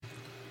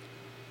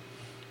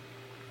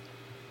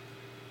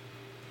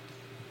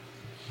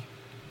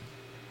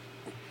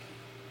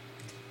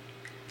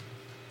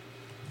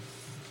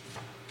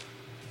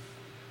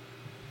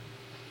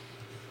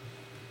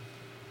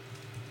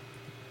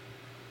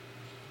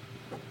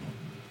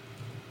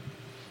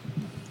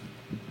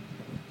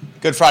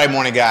Good Friday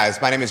morning, guys.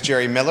 My name is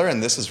Jerry Miller,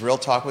 and this is Real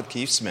Talk with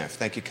Keith Smith.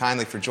 Thank you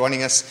kindly for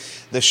joining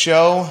us. The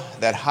show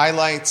that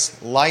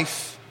highlights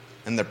life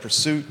and the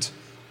pursuit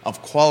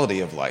of quality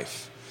of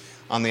life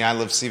on the I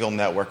Live CVille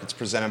network. It's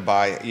presented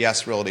by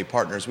Yes Realty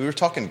Partners. We were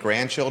talking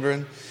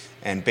grandchildren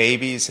and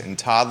babies and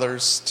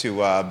toddlers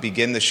to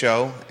begin the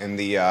show in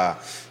the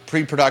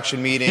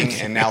pre-production meeting,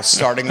 and now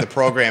starting the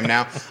program.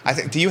 Now, I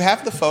think. Do you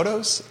have the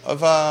photos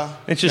of?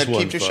 It's just that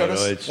one Keith just photo.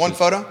 showed us? It's one just,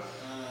 photo.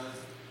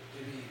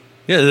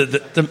 Yeah,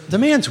 the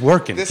man's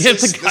working. This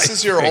The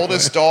is your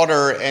oldest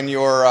daughter and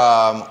your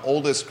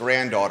oldest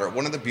granddaughter.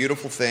 One of the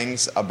beautiful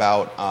things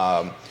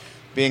about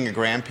being a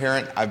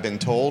grandparent, I've been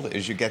told,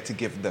 is you get to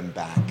give them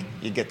back.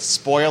 You get to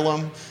spoil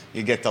them,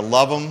 you get to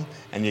love them,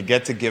 and you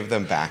get to give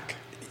them back.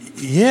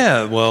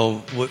 Yeah,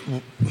 well,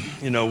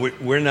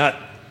 we're not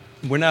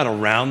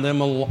around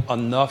them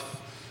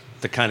enough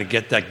to kind of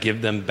get that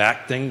give them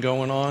back thing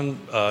going on.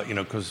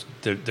 Because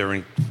they're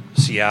in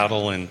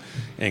Seattle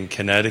and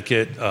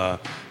Connecticut.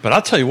 But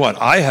I'll tell you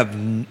what, I have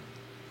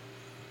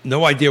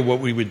no idea what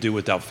we would do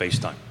without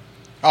FaceTime.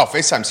 Oh,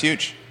 FaceTime's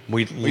huge.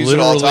 We use it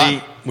all the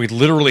time.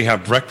 literally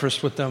have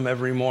breakfast with them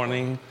every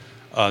morning.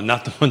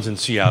 Not the ones in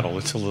Seattle.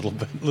 It's a little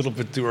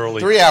bit too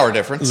early. 3-hour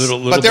difference.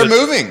 But they're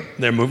moving.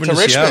 They're moving to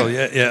Seattle.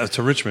 Yeah,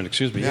 to Richmond.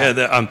 Excuse me.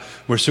 Yeah,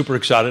 we're super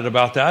excited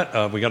about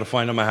that. We got to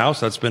find them a house.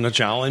 That's been a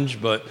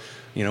challenge, but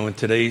in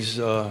today's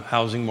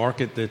housing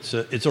market, it's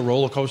a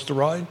roller coaster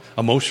ride,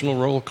 emotional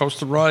roller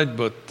coaster ride.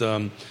 But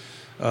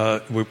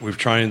we're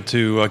trying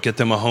to get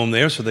them a home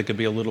there so they could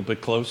be a little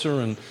bit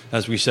closer. And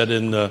as we said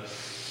in the,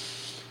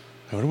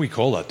 what do we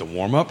call that? The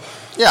warm up.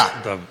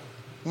 Yeah.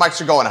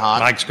 Mics are going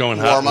hot.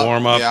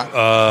 Warm up.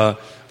 Yeah.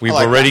 We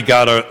already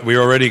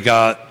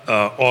got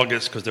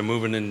August, because they're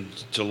moving in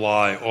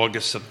July,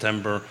 August,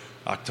 September,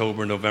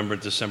 October, November,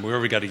 December. We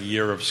already got a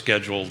year of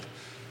scheduled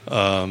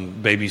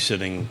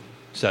babysitting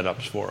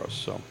setups for us.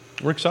 So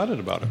we're excited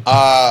about it.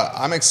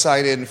 I'm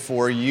excited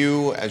for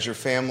you as your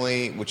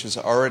family, which is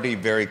already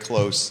very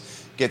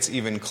close, gets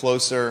even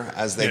closer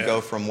as they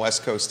go from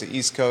West Coast to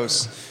East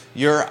Coast.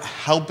 You're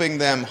helping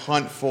them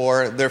hunt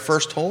for their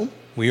first home?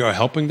 We are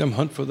helping them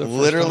hunt for their first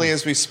home. Literally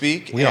as we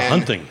speak. We are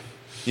hunting.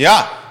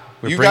 Yeah.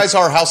 You guys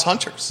are house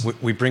hunters.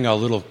 We bring our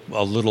little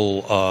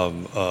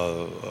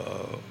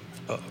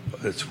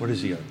it's, what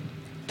is he, a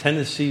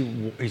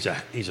Tennessee, he's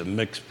a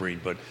mixed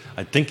breed, but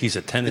I think he's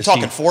a Tennessee. You're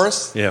talking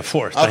Forrest? Yeah,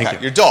 Forrest. Okay, Thank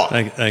you. Your dog.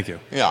 Thank you.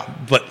 Yeah.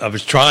 But I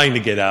was trying to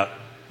get out.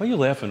 What are you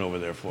laughing over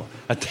there for?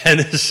 A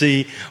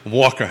Tennessee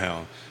Walker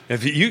Hound.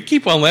 If you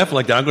keep on laughing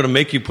like that, I'm going to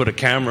make you put a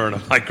camera and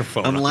a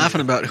microphone. I'm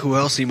laughing about who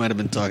else he might have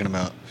been talking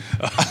about.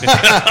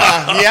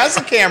 He has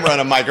a camera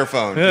and a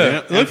microphone.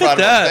 Yeah. Look at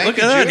that. Look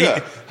at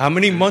that. How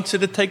many months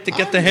did it take to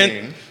get the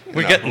hint?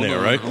 We're getting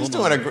there, right? He's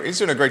doing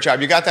a great job.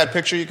 You got that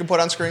picture you can put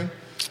on screen?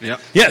 Yeah.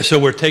 Yeah, so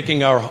we're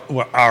taking our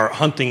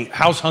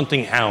house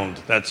hunting hound.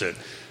 That's it.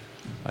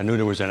 I knew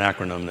there was an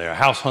acronym there.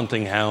 House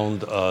hunting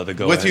hound.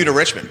 With you to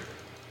Richmond.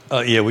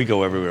 Yeah, we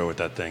go everywhere with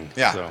that thing.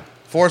 Yeah. So.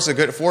 Force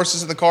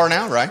is in the car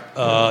now, right?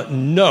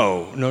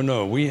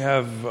 No. We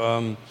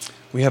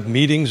have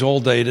meetings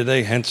all day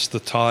today, hence the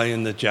tie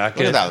and the jacket.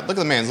 Look at that. Look at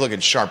the man's looking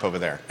sharp over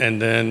there.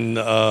 And then,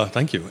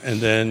 thank you. And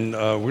then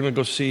we're going to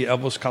go see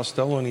Elvis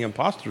Costello and the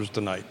Imposters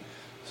tonight.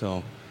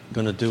 So,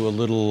 going to do a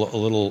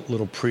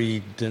little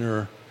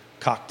pre-dinner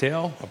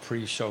cocktail, a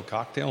pre-show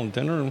cocktail and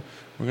dinner, and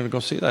we're going to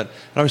go see that.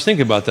 And I was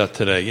thinking about that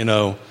today.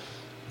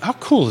 How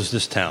cool is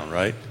this town,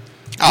 right?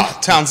 Oh,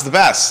 town's the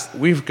best.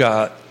 We've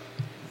got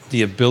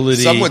the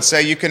ability. Some would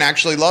say you can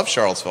actually love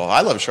Charlottesville.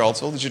 I love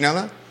Charlottesville. Did you know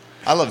that?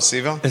 I love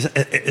CVille.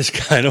 It's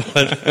kind of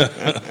what.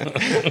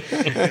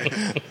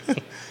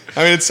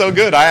 I mean, it's so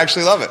good. I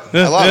actually love it.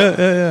 I love it.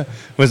 Yeah.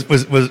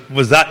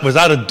 Was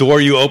that a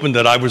door you opened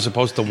that I was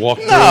supposed to walk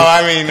through? No,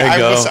 I mean,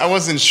 I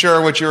wasn't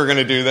sure what you were going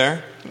to do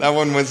there. That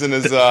one wasn't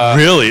as.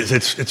 Really,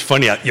 it's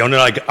funny. Yonna and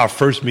I, our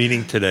first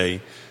meeting today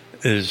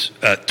is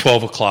at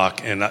 12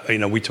 o'clock,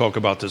 and we talk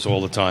about this all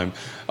the time.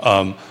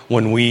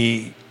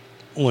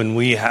 When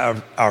we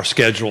have our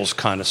schedules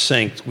kind of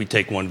synced, we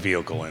take one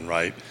vehicle in,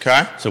 right?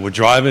 Okay. So we're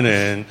driving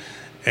in,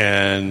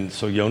 and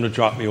so Yonna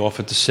dropped me off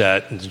at the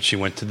set, and then she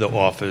went to the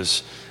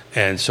office.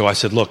 And so I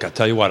said, look, I'll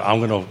tell you what, I'm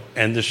going to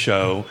end the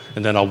show,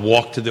 and then I'll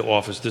walk to the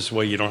office. This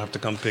way you don't have to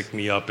come pick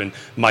me up and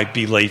might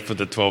be late for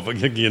the 12,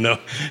 And,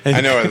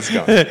 I know where this is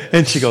going.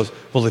 And she goes,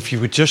 well, if you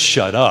would just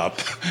shut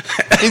up.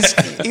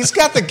 He's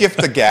got the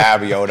gift of gab,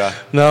 Yoda.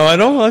 No, I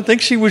don't. I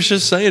think she was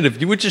just saying, if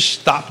you would just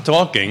stop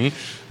talking,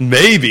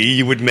 maybe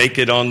you would make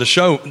it on the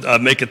show,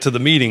 make it to the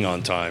meeting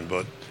on time.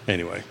 But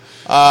anyway,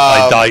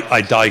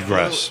 I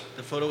digress.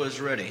 The photo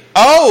is ready.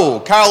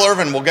 Oh, Kyle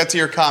Irvin, we'll get to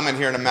your comment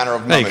here in a matter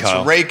of moments. Hey,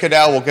 Kyle. Ray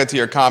Cadell, we'll get to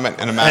your comment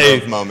in a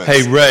matter of moments.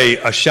 Hey, Ray,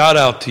 a shout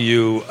out to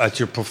you at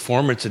your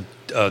performance at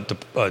the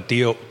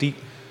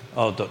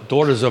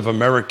Daughters of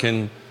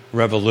American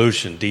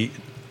Revolution, the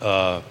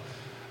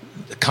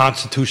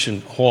Constitution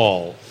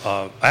Hall.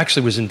 I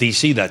actually was in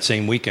D.C. that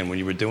same weekend when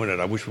you were doing it.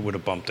 I wish we would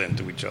have bumped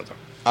into each other.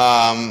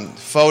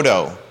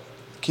 Photo,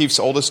 Keith's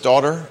oldest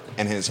daughter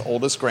and his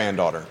oldest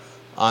granddaughter.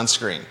 on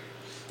screen.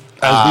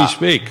 As we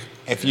speak.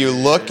 If you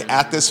look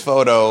at this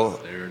photo,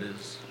 There it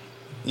is.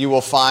 you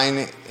will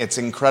find it's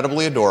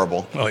incredibly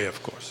adorable. Oh, yeah,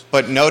 of course.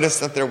 But notice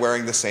that they're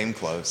wearing the same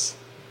clothes.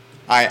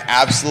 I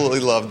absolutely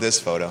love this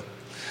photo.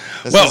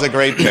 This is a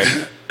great pic.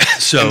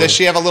 So, And does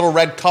she have a little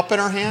red cup in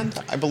her hand?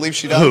 I believe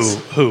she does.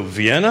 Who?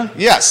 Vienna?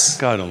 Yes.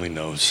 God only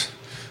knows.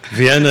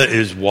 Vienna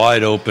is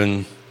wide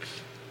open,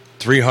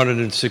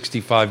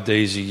 365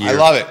 days a year. I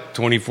love it.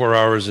 24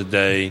 hours a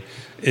day.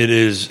 It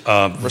is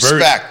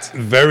Respect.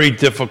 very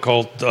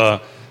difficult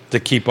to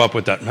keep up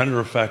with that. Matter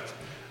of fact,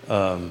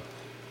 I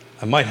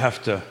might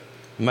have to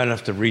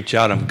reach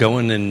out. I'm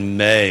going in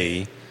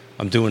May.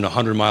 I'm doing a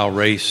 100-mile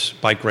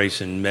bike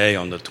race in May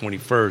on the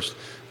 21st.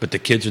 But the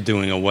kids are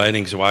doing a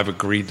wedding, so I've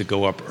agreed to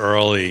go up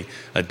early,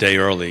 a day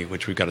early,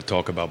 which we've got to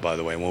talk about, by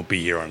the way. I won't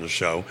be here on the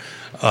show,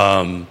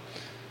 to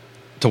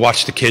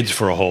watch the kids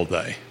for a whole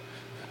day.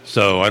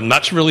 So I'm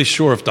not really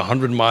sure if the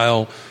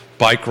 100-mile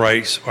bike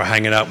race or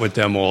hanging out with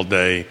them all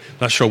day.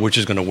 Not sure which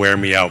is going to wear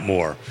me out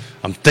more.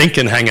 I'm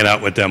thinking hanging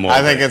out with them all day.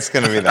 I think it's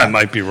going to be that. I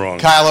might be wrong.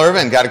 Kyle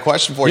Irvin, got a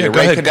question for you. Yeah, go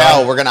Ray ahead, Cadell,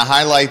 Kyle. we're going to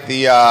highlight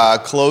the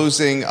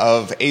closing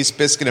of Ace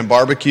Biscuit and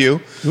Barbecue.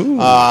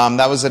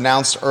 That was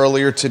announced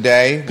earlier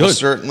today. Good. We're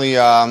certainly,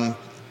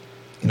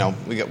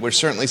 we're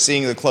certainly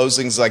seeing the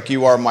closings like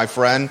you are, my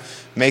friend.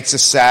 Makes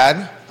us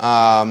sad.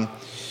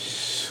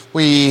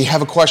 We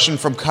have a question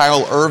from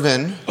Kyle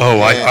Irvin. Oh,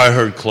 I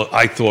heard.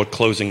 I thought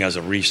closing as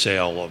a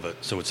resale of it,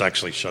 so it's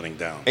actually shutting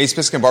down. Ace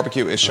Biscuit and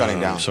Barbecue is shutting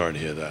down. I'm sorry to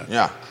hear that.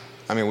 Yeah.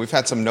 I mean, we've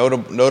had some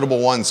notable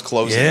ones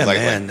closing Yeah,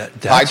 lately. man.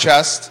 Pie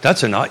Chest.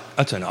 That's an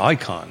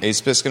icon.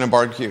 Ace Biscuit and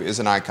Barbecue is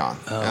an icon.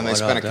 And they without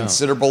spent a doubt.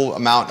 considerable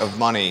amount of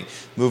money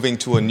moving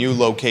to a new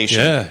location,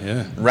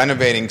 Yeah.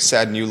 renovating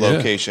said new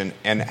location,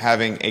 and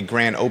having a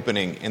grand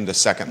opening in the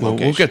second Well,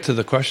 location. we'll get to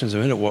the questions in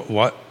a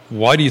minute.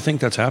 Why do you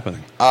think that's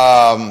happening?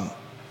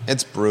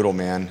 It's brutal,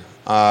 man.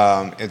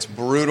 It's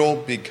brutal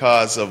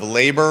because of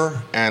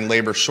labor and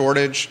labor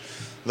shortage.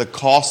 The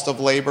cost of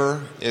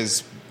labor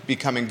is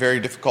becoming very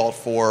difficult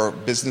for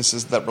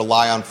businesses that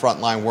rely on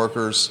frontline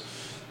workers.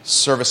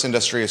 Service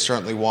industry is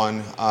certainly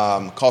one.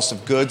 Cost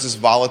of goods is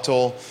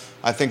volatile.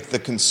 I think the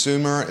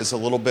consumer is a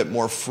little bit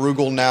more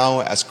frugal now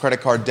as credit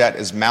card debt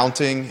is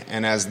mounting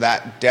and as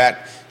that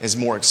debt is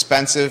more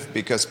expensive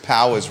because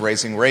POW is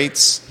raising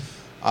rates.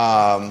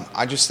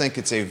 I just think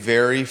it's a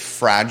very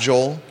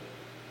fragile,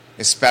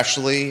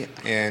 especially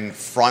in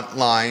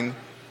frontline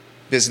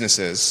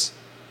businesses,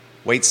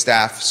 wait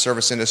staff,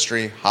 service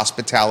industry,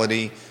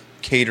 hospitality,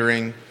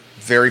 catering,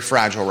 very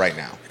fragile right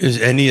now.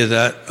 Is any of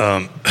that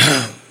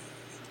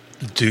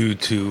due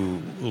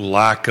to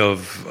lack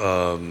of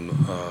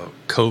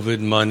COVID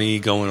money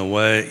going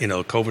away?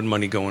 COVID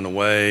money going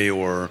away,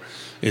 or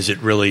is it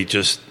really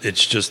just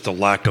the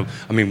lack of?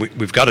 I mean,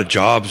 we've got a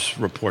jobs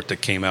report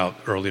that came out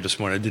earlier this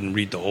morning. I didn't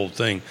read the whole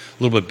thing.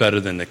 A little bit better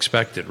than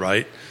expected,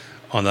 right?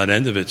 On that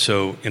end of it,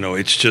 so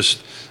it's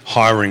just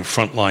hiring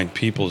frontline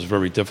people is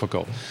very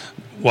difficult.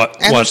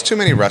 There's too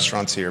many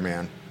restaurants here,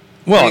 man.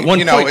 Well, at one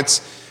point, it's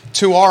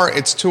to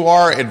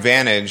our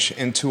advantage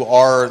and to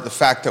the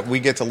fact that we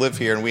get to live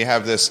here and we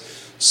have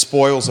this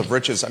spoils of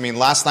riches. I mean,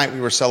 last night we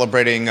were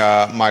celebrating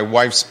my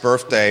wife's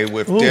birthday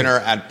with dinner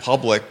at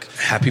Public.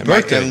 Happy And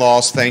birthday. My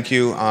in-laws, thank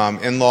you.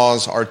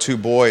 In-laws are two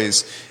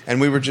boys. And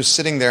we were just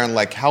sitting there and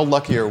like, how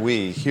lucky are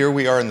we? Here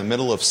we are in the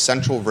middle of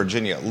Central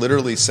Virginia,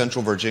 literally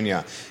Central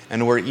Virginia,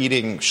 and we're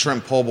eating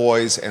shrimp po'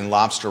 boys and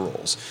lobster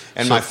rolls.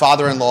 And my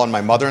father-in-law and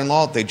my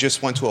mother-in-law, they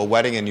just went to a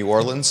wedding in New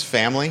Orleans,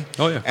 family.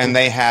 Oh, yeah. And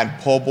they had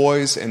po'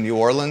 boys in New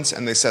Orleans,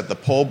 and they said the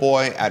po'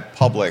 boy at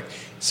Public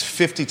is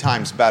 50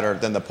 times better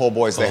than the po'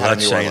 boys they had in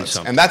that's New saying Orleans.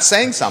 something. And that's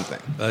saying something.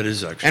 that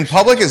is actually. And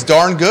Public is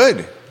darn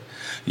good.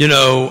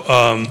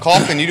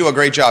 Kaufman, you do a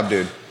great job,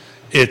 dude.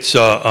 It's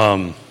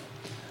an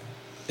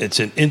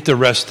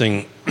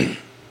interesting.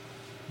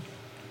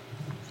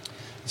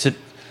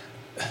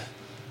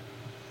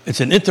 It's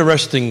an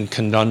interesting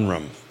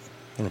conundrum.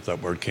 I don't know if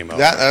that word came out.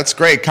 That's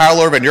great. Kyle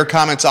Urban, your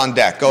comments on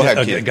deck. Go ahead,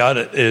 Okay, Keith. got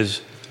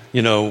it.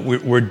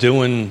 We're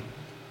doing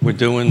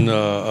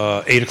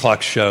 8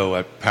 o'clock show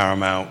at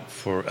Paramount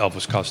for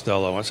Elvis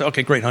Costello. I said,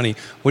 okay, great, honey.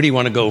 Where do you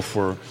want to go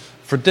for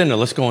dinner?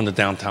 Let's go in the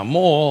downtown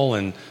mall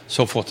and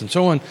so forth and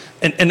so on.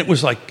 And it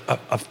was like a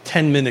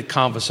 10-minute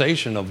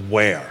conversation of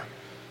where,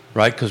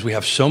 right? Because we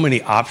have so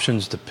many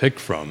options to pick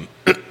from.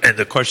 And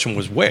the question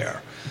was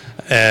where.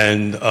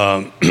 And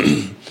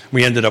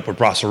we ended up with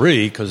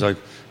Brasserie because I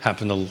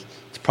happen to,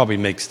 it probably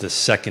makes the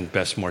second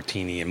best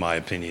martini in my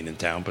opinion in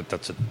town, but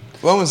that's it.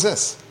 When was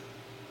this?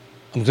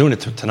 I'm doing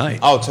it tonight.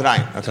 Oh,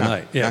 tonight. Okay.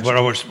 Tonight, yeah.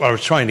 Gotcha. What I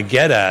was trying to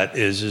get at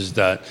is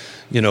that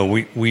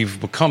we've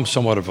become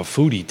somewhat of a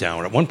foodie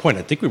town. At one point,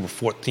 I think we were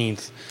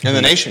 14th in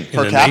the nation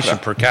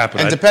per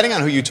capita. And depending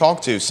on who you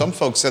talk to, some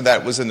folks said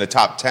that was in the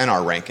top 10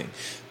 our ranking.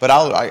 But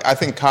I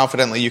think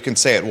confidently you can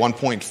say at one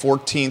point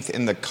 14th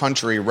in the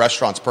country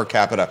restaurants per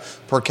capita.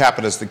 Per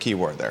capita is the key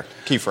word there,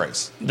 key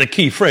phrase. The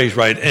key phrase,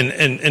 right?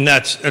 And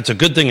that's a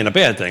good thing and a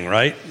bad thing,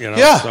 right?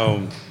 Yeah.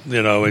 So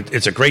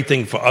it's a great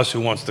thing for us who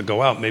wants to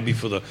go out. Maybe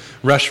for the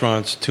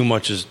restaurants, too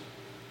much is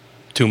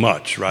too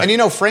much, right?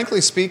 And frankly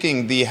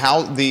speaking,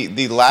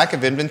 the lack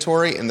of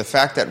inventory and the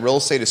fact that real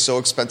estate is so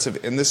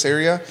expensive in this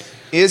area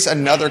is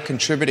another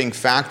contributing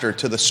factor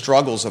to the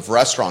struggles of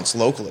restaurants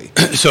locally.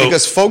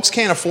 Because folks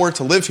can't afford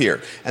to live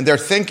here, and they're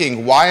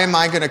thinking, why am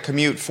I going to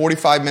commute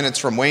 45 minutes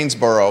from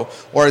Waynesboro,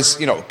 or as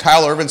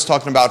Kyle Irvin's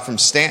talking about from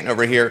Stanton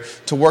over here,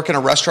 to work in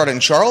a restaurant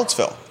in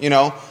Charlottesville?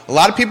 A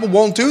lot of people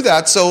won't do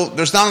that, so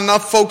there's not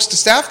enough folks to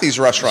staff these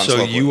restaurants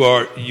locally.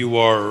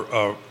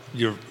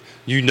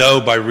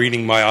 So by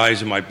reading my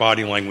eyes and my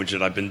body language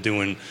that I've been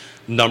doing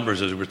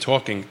numbers as we're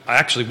talking. I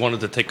actually wanted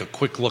to take a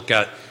quick look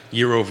at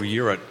year over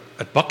year at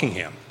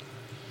Buckingham,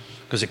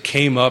 because it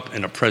came up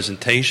in a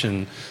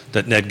presentation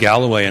that Ned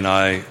Galloway and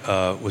I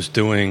was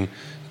doing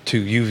to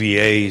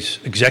UVA's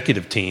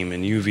executive team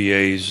and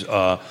UVA's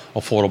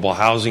affordable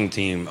housing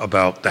team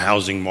about the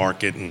housing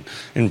market and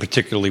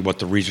particularly what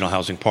the Regional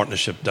Housing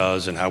Partnership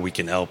does and how we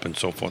can help and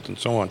so forth and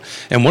so on.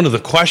 And one of the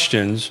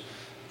questions,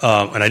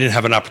 and I didn't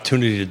have an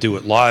opportunity to do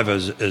it live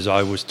as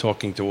I was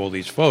talking to all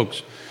these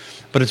folks,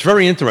 but it's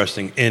very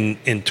interesting.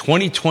 In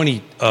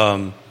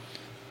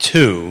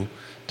 2022,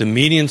 the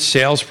median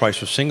sales price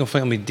for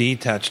single-family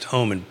detached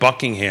home in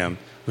Buckingham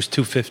was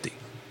 $250.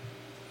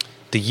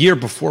 The year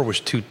before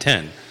was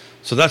 $210.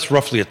 So that's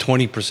roughly a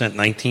 20%,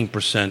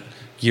 19%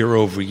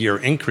 year-over-year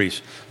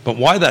increase. But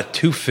why that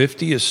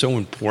 $250 is so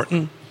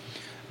important,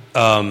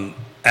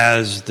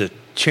 as the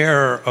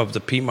chair of the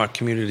Piedmont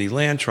Community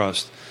Land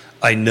Trust,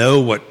 I know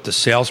what the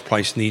sales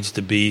price needs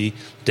to be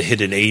to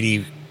hit an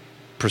 80%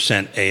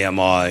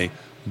 AMI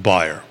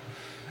buyer.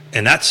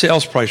 And that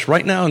sales price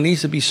right now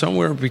needs to be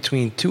somewhere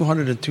between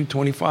 $200 and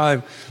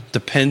 $225,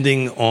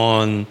 depending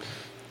on,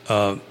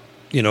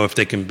 if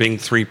they can bring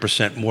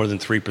 3%, more than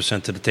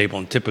 3% to the table.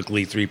 And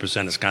typically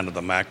 3% is kind of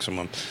the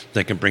maximum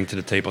they can bring to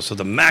the table. So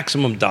the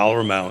maximum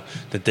dollar amount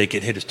that they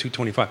can hit is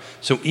 $225.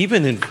 So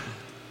even in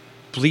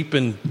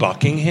bleeping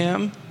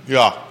Buckingham,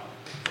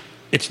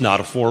 it's not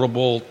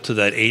affordable to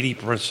that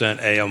 80%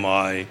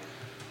 AMI,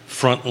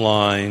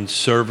 frontline,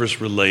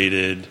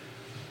 service-related,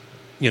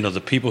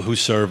 the people who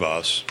serve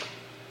us,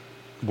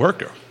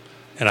 worker.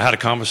 And I had a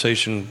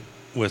conversation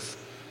with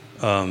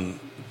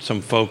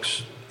some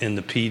folks in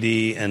the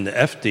PD and the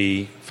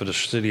FD for the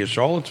city of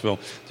Charlottesville.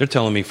 They're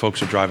telling me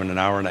folks are driving an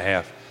hour and a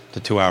half to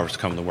 2 hours to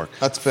come to work.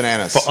 That's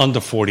bananas. For under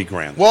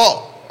 $40,000.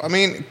 Well, I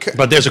mean...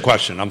 But there's a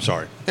question. I'm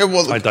sorry. Yeah,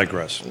 well, I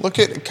digress. Look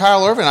at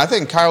Kyle Irvin. I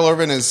think Kyle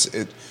Irvin is...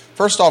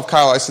 First off,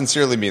 Kyle, I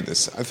sincerely mean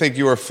this. I think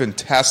you are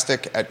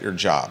fantastic at your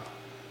job.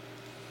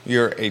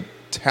 You're a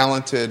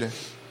talented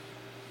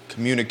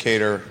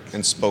communicator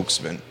and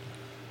spokesman.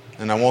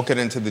 And I won't get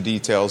into the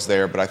details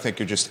there, but I think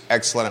you're just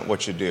excellent at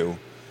what you do.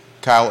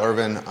 Kyle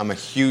Irvin, I'm a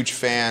huge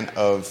fan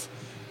of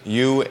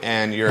you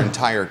and your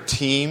entire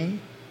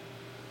team,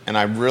 and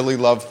I really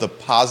love the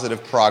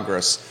positive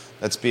progress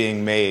that's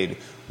being made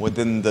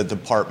within the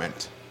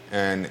department.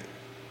 And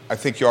I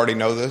think you already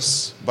know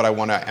this, but I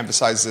want to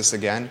emphasize this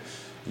again.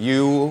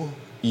 You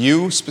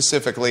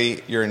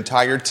specifically, your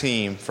entire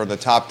team from the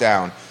top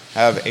down,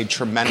 have a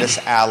tremendous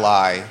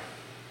ally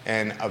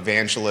and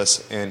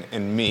evangelist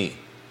in me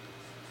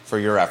for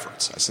your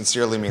efforts. I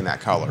sincerely mean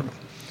that, Kyle Irvin.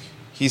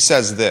 He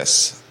says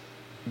this: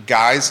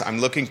 guys, I'm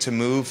looking to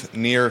move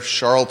near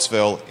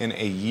Charlottesville in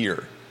a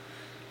year.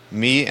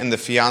 Me and the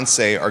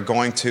fiance are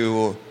going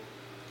to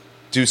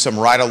do some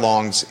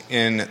ride-alongs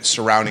in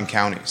surrounding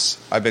counties.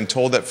 I've been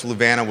told that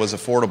Fluvanna was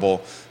affordable,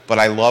 but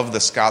I love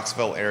the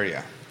Scottsville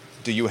area.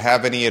 Do you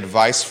have any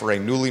advice for a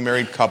newly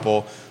married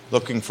couple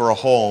looking for a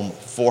home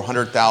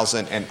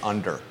 $400,000 and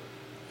under?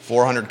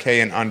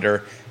 $400K and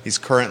under. He's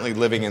currently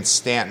living in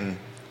Stanton,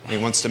 and he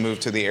wants to move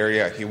to the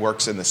area. He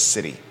works in the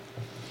city.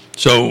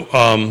 So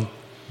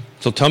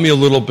tell me a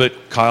little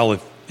bit, Kyle,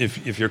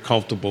 if you're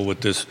comfortable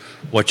with this,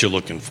 what you're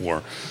looking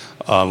for.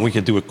 We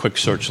could do a quick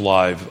search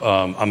live.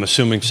 I'm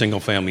assuming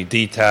single-family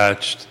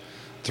detached,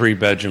 3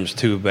 bedrooms,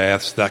 2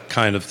 baths, that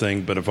kind of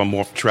thing. But if I'm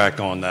off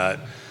track on that,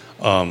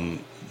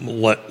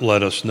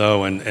 let us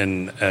know.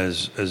 And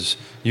as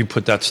you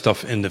put that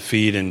stuff in the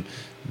feed and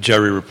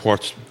Jerry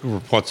reports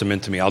them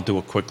into me, I'll do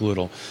a quick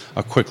little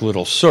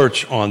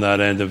search on that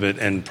end of it.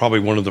 And probably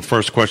one of the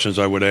first questions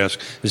I would ask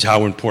is,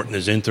 how important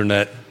is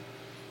internet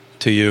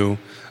to you?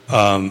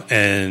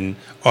 And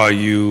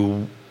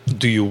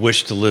do you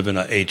wish to live in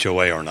a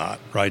HOA or not?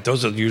 Right?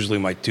 Those are usually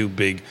my 2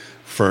 big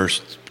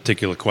first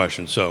particular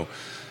questions. So,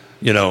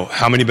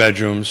 how many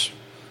bedrooms,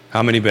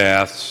 how many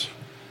baths,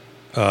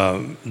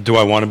 do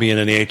I want to be in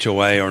an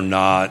HOA or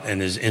not?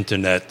 And is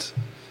internet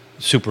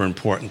super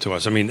important to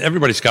us? I mean,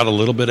 everybody's got a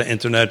little bit of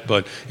internet,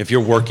 but if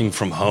you're working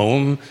from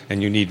home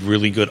and you need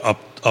really good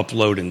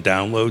upload and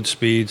download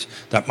speeds,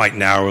 that might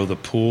narrow the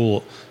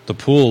pool a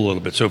little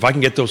bit. So if I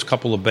can get those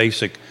couple of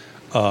basic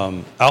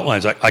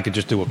outlines, I could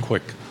just do a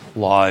quick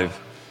live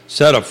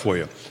setup for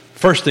you.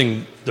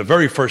 The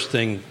very first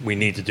thing we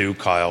need to do,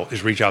 Kyle,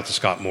 is reach out to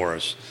Scott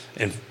Morris,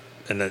 and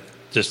that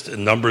just the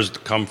numbers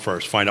come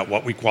first. Find out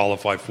what we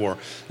qualify for,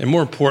 and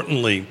more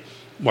importantly,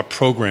 what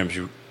programs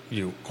you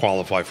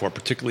qualify for,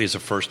 particularly as a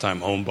first-time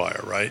home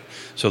buyer, right?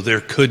 So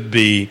there could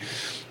be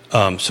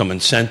some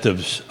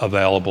incentives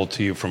available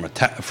to you from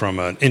from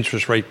an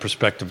interest rate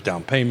perspective,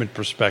 down payment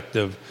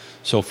perspective,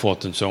 so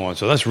forth and so on.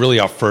 So that's really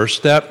our first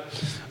step.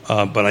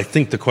 But I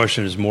think the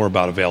question is more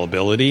about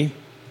availability.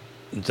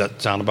 Does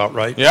that sound about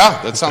right?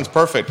 Yeah, that sounds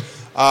perfect.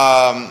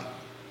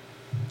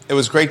 It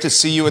was great to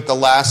see you at the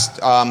last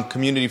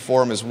community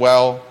forum as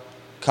well.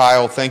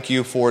 Kyle, thank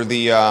you for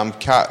the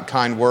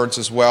kind words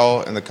as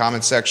well in the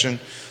comment section.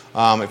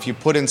 If you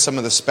put in some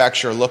of the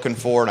specs you're looking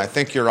for, and I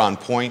think you're on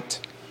point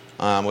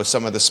with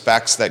some of the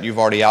specs that you've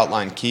already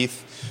outlined,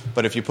 Keith.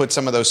 But if you put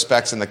some of those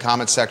specs in the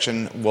comment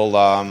section, we'll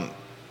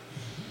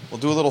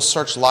do a little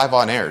search live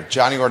on air.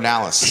 Johnny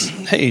Ornalis.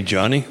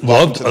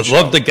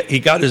 Loved he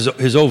got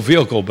his old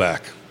vehicle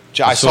back.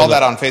 I saw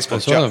that on Facebook. I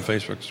saw that on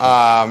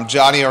Facebook.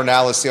 Johnny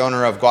Ornalis, the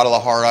owner of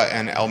Guadalajara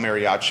and El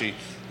Mariachi.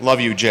 Love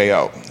you,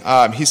 J.O.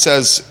 He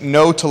says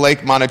no to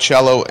Lake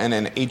Monticello and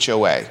an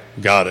HOA.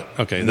 Got it.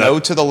 Okay. No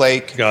to the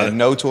lake and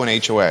no to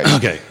an HOA.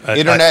 Okay.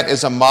 Internet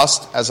is a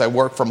must as I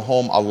work from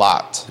home a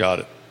lot. Got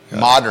it.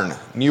 Modern,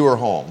 newer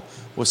home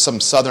with some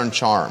southern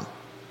charm.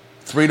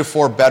 3 to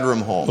 4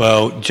 bedroom home.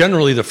 Well,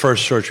 generally the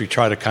first search we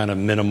try to kind of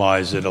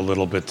minimize it a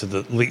little bit to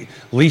the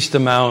least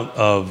amount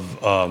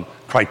of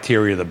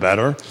criteria, the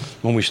better.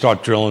 When we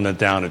start drilling it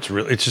down, it's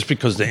just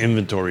because the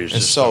inventory is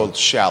just so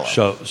shallow.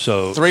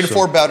 So 3 to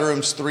 4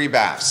 bedrooms, 3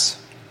 baths.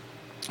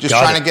 Just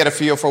trying to get a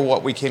feel for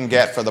what we can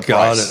get for the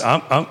price.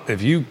 Got it.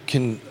 If you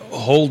can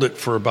hold it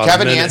for about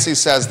Kevin a minute. Yancey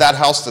says that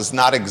house does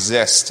not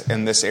exist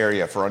in this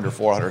area for under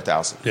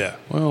 $400,000. Yeah.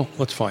 Well,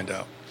 let's find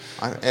out.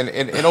 And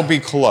it'll be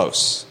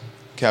close.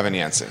 Kevin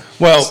Yancey.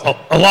 Well,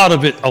 a lot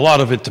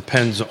of it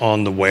depends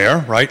on the where,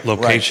 right?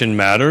 Location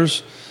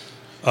matters.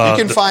 You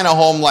can find a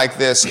home like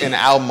this in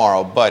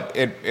Albemarle, but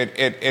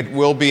it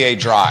will be a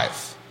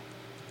drive.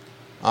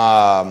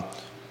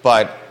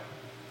 But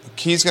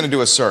he's going to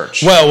do a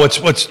search. Well,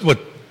 what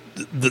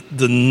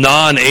the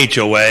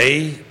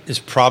non-HOA is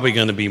probably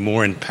going to be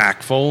more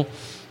impactful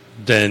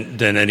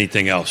than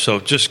anything else. So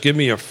just give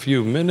me a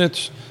few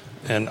minutes,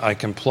 and I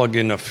can plug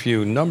in a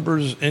few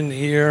numbers in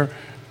here,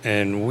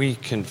 and we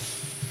can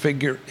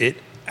figure it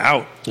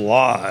out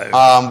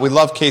live. We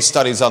love case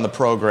studies on the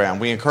program.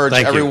 We encourage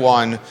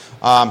everyone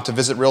to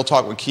visit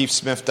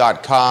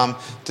realtalkwithkeithsmith.com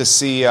to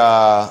see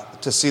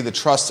the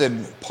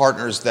trusted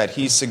partners that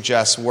he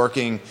suggests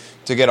working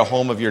to get a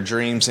home of your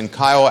dreams. And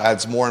Kyle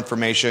adds more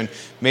information.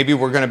 Maybe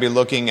we're going to be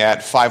looking at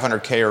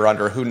 $500K or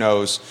under. Who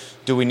knows?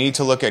 Do we need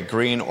to look at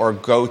Green or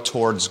go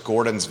towards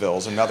Gordonsville?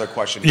 Is another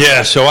question.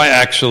 Yeah, so I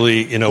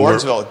actually,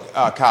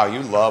 Gordonsville. Kyle,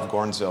 you love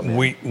Gordonsville.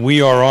 Man.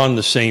 We are on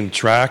the same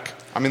track.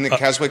 I'm in the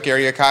Keswick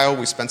area, Kyle.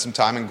 We spent some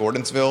time in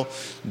Gordonsville.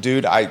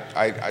 Dude,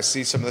 I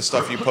see some of the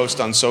stuff you post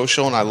on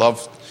social, and I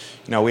love,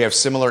 we have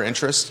similar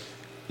interests.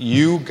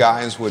 You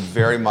guys would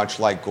very much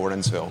like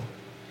Gordonsville.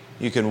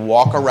 You can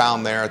walk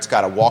around there. It's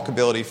got a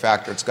walkability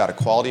factor. It's got a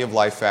quality of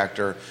life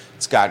factor.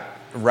 It's got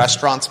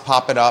restaurants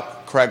popping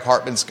up. Craig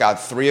Hartman's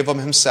got 3 of them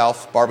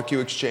himself. Barbecue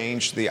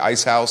Exchange, the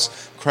Ice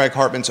House. Craig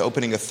Hartman's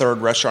opening a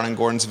 3rd restaurant in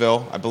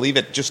Gordonsville. I believe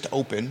it just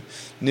opened.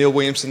 Neil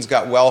Williamson's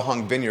got Well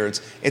Hung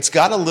Vineyards. It's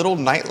got a little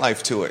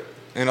nightlife to it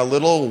and a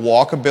little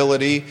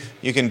walkability.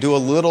 You can do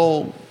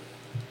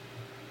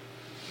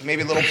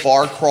maybe a little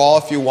bar crawl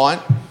if you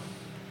want.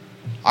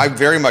 I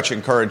very much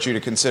encourage you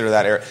to consider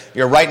that area.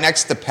 You're right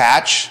next to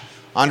Patch.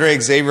 Andre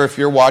Xavier, if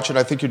you're watching,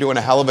 I think you're doing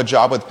a hell of a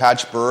job with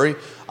Patch Brewery.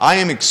 I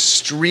am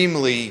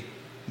extremely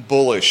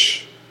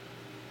bullish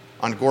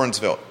on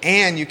Gordonsville.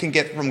 And you can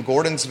get from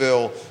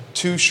Gordonsville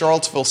to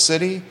Charlottesville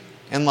City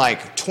in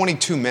like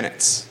 22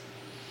 minutes.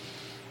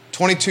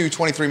 22,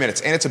 23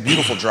 minutes. And it's a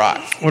beautiful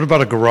drive. What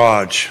about a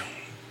garage?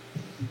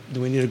 Do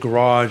we need a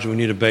garage? Do we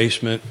need a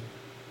basement?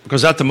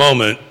 Because at the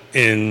moment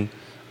in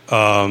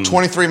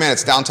 23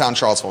 minutes downtown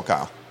Charlottesville,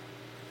 Kyle.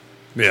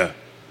 Yeah.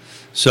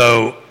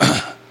 So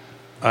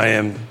I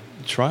am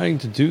trying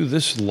to do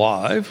this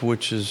live,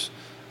 which is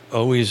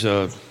always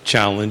a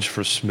challenge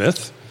for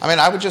Smith. I mean,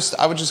 I would just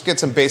get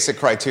some basic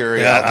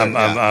criteria. Yeah,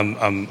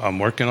 I'm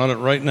working on it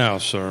right now,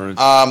 sir.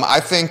 I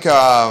think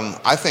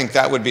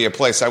that would be a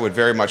place I would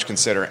very much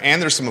consider,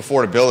 and there's some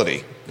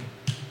affordability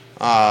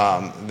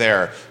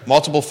there.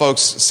 Multiple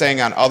folks saying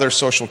on other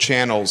social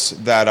channels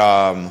that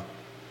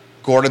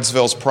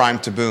Gordonsville's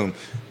primed to boom.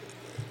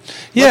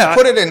 Yeah,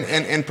 let's put it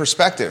in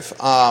perspective.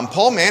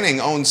 Paul Manning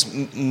owns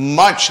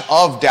much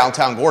of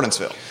downtown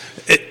Gordonsville.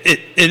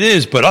 It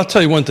is, but I'll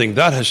tell you one thing.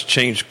 That has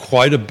changed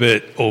quite a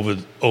bit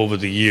over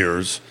the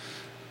years.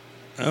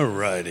 All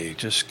righty,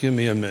 just give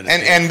me a minute.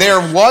 And there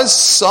was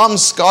some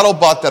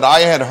scuttlebutt that I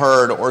had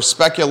heard or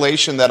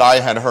speculation that I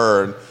had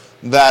heard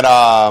that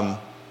a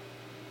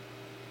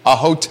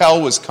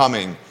hotel was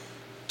coming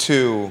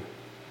to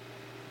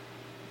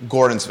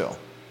Gordonsville.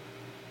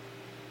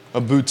 A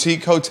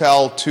boutique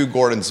hotel to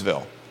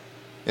Gordonsville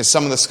is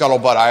some of the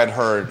scuttlebutt I had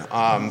heard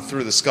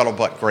through the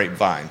scuttlebutt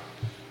grapevine.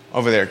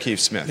 over there, Keith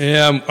Smith.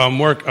 Yeah, I'm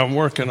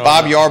working on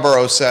Bob it.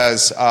 Yarborough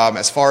says,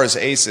 as far as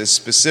ACEs,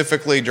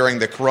 specifically during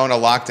the Corona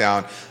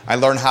lockdown, I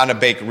learned how to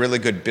bake really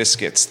good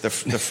biscuits. The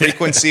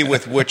frequency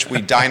with which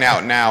we dine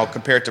out now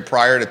compared to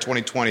prior to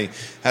 2020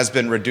 has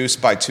been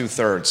reduced by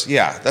 2/3.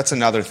 Yeah, that's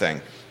another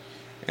thing.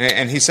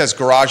 And he says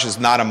garage is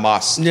not a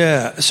must.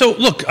 Yeah. So,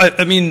 look,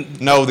 I mean...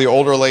 No, the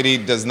older lady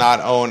does not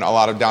own a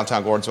lot of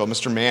downtown Gordonsville.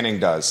 Mr. Manning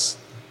does.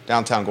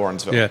 Downtown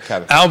Gordonsville. Yeah.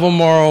 Kevin.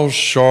 Albemarle,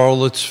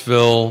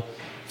 Charlottesville,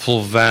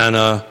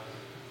 Fluvanna,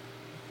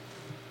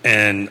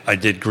 and I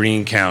did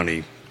Greene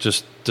County,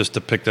 just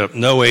to pick up.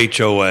 No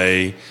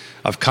HOA.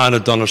 I've kind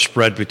of done a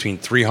spread between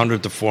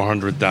 $300,000 to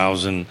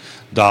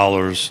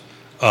 $400,000.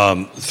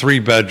 3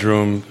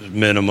 bedroom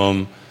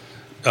minimum,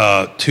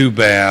 2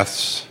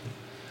 baths.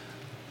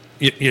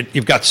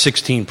 You've got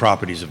 16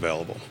 properties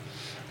available.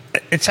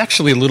 It's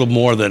actually a little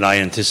more than I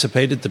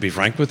anticipated, to be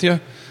frank with you,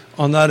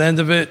 on that end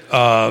of it.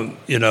 And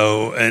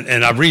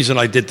the reason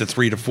I did the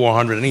 300 to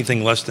 400,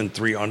 anything less than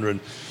 300,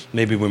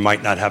 maybe we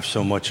might not have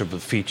so much of the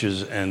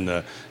features and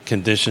the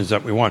conditions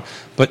that we want.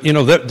 But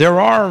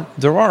there are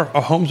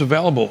homes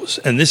available,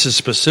 and this is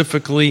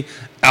specifically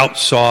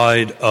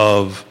outside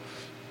of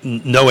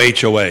no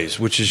HOAs,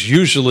 which is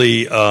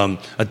usually a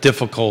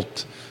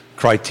difficult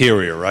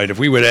criteria, right? If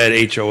we would add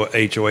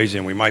HOAs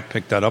in, we might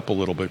pick that up a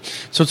little bit.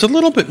 So it's a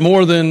little bit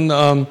more than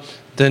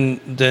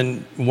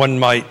one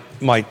might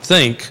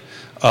think.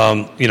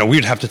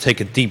 We'd have to take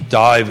a deep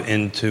dive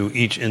into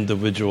each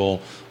individual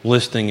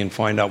listing and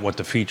find out what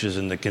the features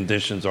and the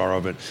conditions are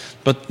of it.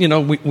 But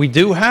we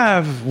do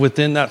have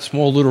within that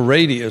small little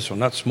radius, or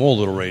not small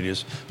little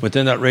radius,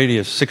 within that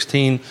radius,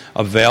 16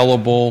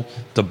 available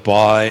to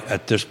buy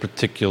at this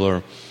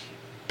particular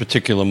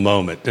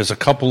moment. There's a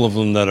couple of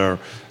them that are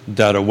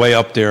way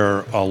up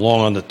there,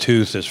 long on the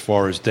tooth as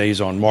far as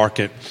days on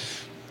market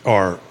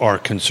are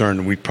concerned,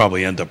 and we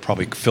probably end up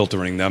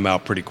filtering them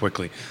out pretty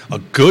quickly. A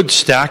good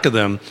stack of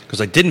them, because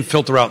I didn't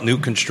filter out new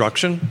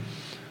construction,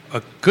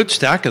 a good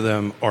stack of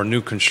them are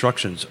new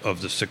constructions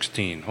of the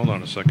 16. Hold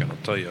on a second,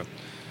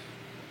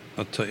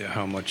 I'll tell you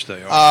how much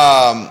they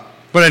are.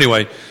 But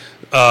anyway,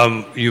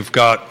 you've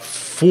got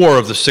 4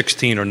 of the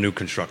 16 are new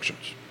constructions.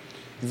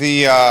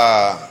 The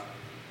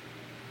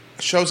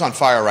show's on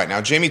fire right now.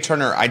 Jamie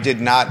Turner, I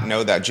did not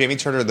know that. Jamie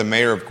Turner, the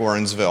mayor of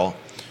Gordonsville,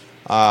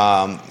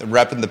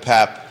 repping the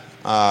PEP.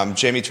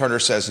 Jamie Turner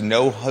says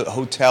no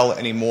hotel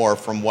anymore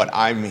from what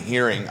I'm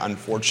hearing,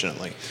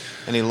 unfortunately.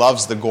 And he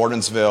loves the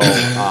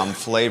Gordonsville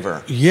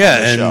flavor.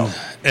 Yeah,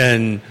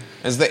 and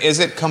is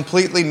it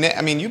completely?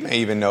 I mean, you may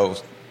even know.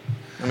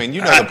 I mean,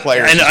 you know the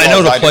players. And I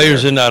know the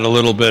players in that a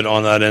little bit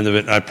on that end of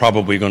it. And I'm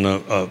probably going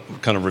to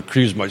kind of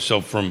recuse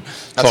myself from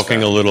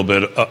talking a little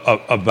bit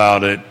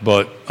about it.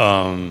 But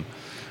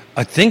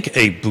I think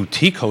a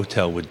boutique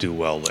hotel would do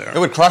well there. It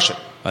would crush it.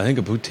 I think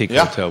a boutique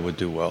hotel would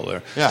do well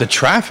there. Yeah. The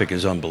traffic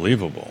is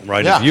unbelievable,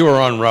 right? Yeah. If you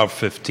were on Route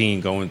 15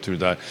 going through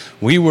that,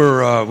 we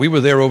were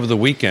there over the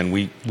weekend.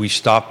 We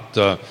stopped.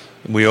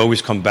 We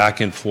always come back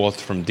and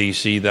forth from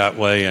D.C. that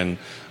way, and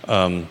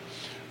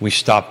we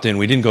stopped in.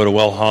 We didn't go to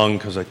Well Hung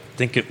because I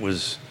think it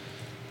was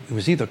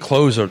either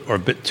closed or a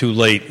bit too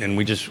late, and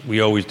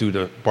we always do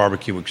the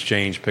barbecue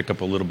exchange, pick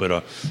up a little bit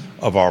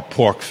of our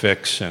pork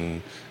fix,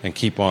 and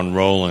keep on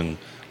rolling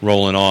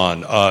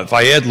on. If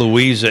I add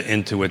Louisa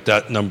into it,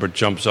 that number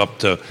jumps up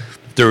to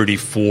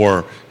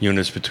 34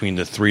 units between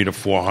the $300,000 to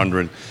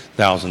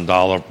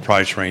 $400,000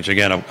 price range.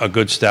 Again, a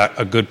good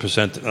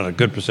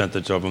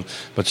percentage of them,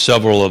 but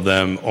several of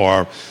them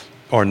are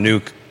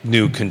new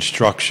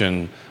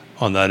construction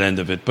on that end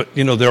of it. But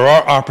there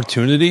are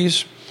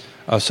opportunities.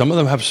 Some of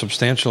them have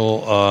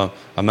substantial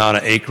amount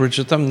of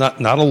acreage at them.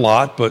 Not a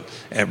lot, but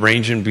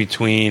ranging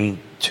between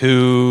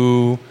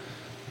 2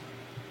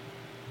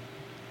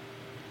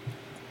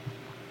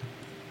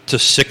 to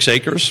 6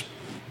 acres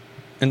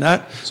in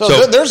that.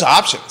 So there's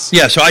options.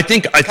 Yeah, so I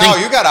think Kyle,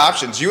 you got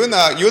options. You and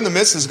the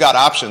missus got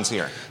options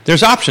here.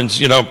 There's options.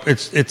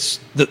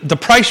 It's the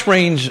price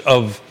range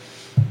of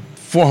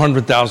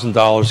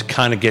 $400,000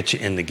 kind of gets you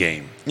in the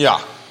game. Yeah.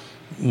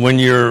 When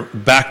you're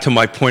back to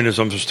my point, as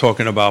I'm just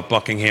talking about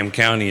Buckingham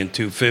County and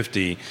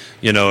 250,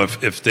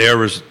 if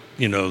there is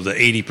the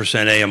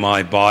 80%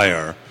 AMI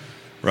buyer,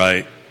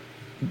 right?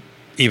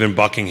 Even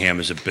Buckingham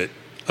is a bit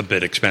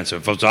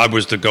expensive. If I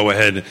was to go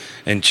ahead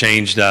and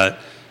change that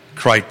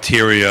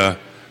criteria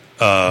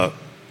to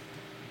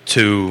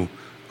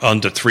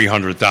under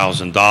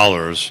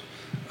 $300,000,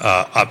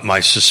 my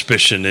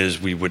suspicion is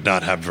we would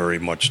not have very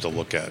much to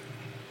look at.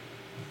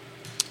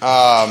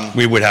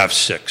 We would have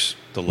 6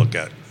 to look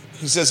at.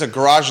 He says a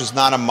garage is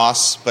not a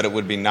must, but it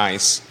would be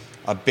nice.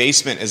 A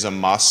basement is a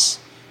must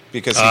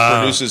because he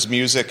produces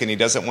music and he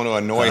doesn't want to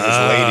annoy his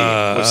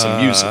lady with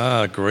some music.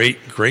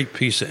 Great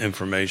piece of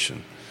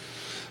information.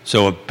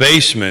 So a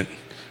basement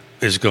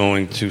is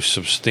going to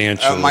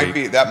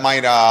substantially... That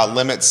might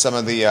limit some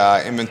of the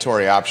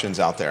inventory options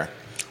out there.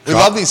 We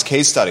love these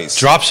case studies.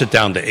 Drops it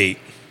down to 8.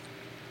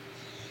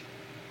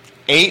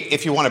 8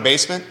 if you want a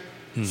basement?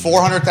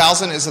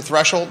 400,000 is the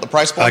threshold, the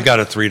price point? I got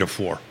a 3 to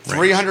 4.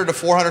 300 to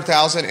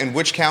 400,000 in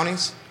which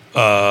counties?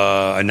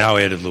 I now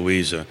added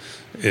Louisa.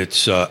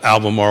 It's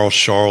Albemarle,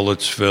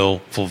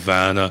 Charlottesville,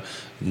 Fulvana,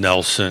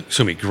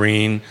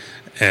 Greene,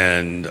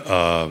 and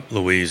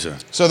Louisa.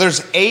 So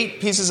there's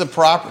 8 pieces of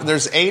property.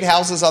 There's 8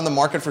 houses on the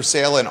market for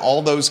sale in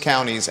all those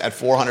counties at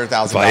 $400,000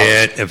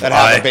 that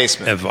have a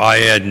basement. If I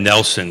add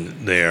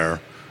Nelson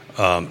there,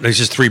 there's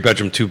just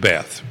 3-bedroom,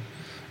 2-bath.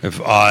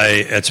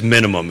 It's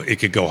minimum. It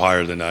could go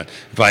higher than that.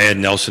 If I add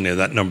Nelson there,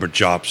 that number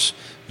jumps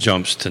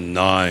to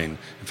 9.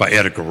 If I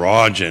add a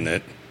garage in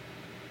it,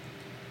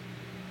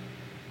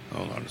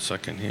 hold on a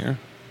second here.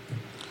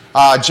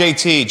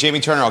 Jamie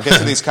Turner, I'll get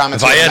to these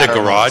comments. If I add a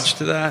garage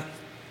to that,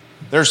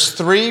 there's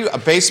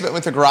a basement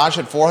with a garage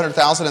at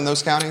 $400,000 in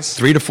those counties.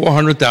 $300,000 to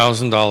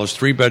 $400,000,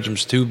 3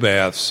 bedrooms, 2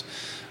 baths,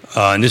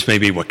 and this may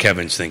be what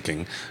Kevin's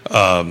thinking.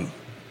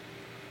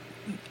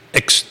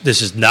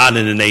 This is not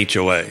in an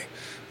HOA,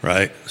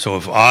 right? So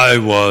if I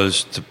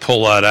was to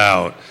pull that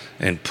out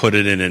and put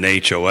it in an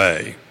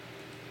HOA,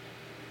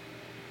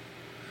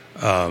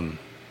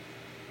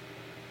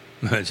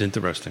 it's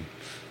interesting.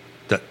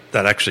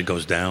 That actually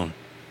goes down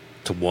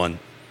to 1.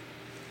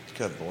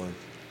 Good Lord.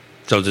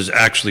 So there's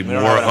actually We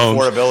more don't have an homes.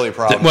 affordability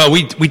problem. Well,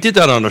 we did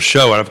that on a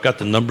show, and I've got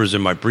the numbers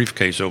in my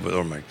briefcase over,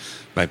 or my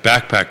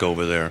backpack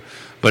over there.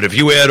 But if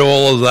you add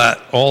all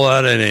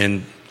that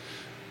in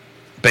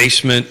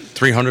basement,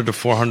 $300,000 to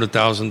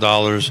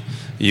 $400,000,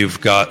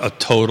 you've got a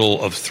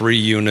total of 3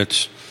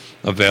 units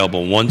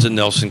available. 1's in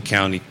Nelson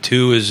County,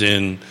 2 is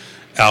in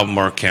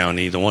Albemarle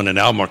County. The one in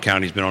Albemarle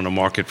County has been on the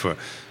market for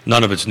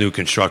none of its new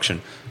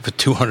construction for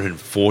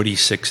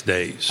 246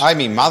 days. I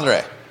mean,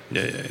 madre.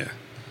 Yeah.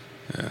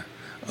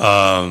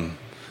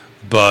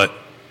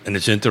 And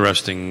it's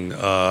interesting,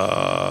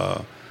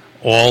 all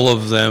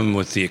of them,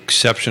 with the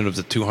exception of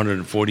the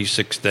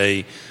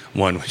 246-day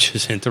one, which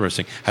is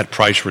interesting, had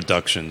price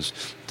reductions.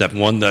 That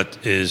one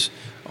that is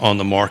on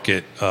the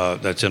market,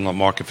 that's in the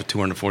market for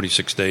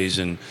 246 days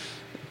in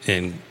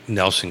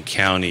Nelson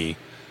County,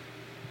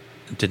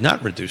 did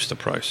not reduce the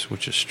price,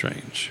 which is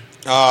strange.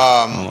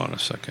 Hold on a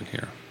second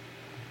here.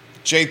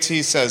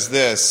 JT says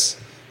this.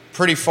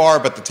 Pretty far,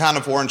 but the town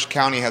of Orange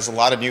County has a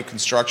lot of new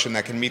construction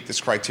that can meet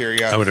this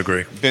criteria. I would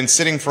agree. Been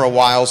sitting for a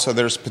while, so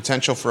there's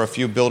potential for a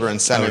few builder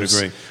incentives.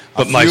 I would agree.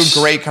 But a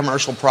few great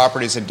commercial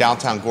properties in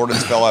downtown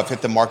Gordonsville have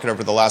hit the market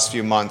over the last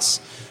few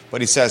months.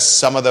 But he says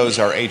some of those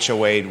are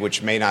HOA'd,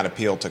 which may not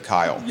appeal to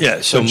Kyle.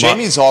 Yeah. So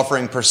Jamie's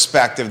offering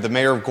perspective, the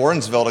mayor of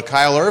Gordonsville, to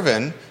Kyle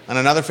Irvin on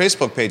another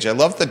Facebook page. I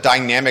love the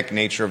dynamic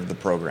nature of the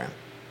program.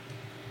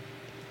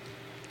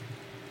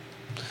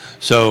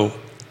 So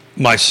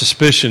my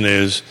suspicion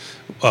is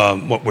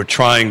what we're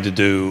trying to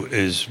do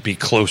is be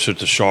closer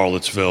to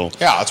Charlottesville.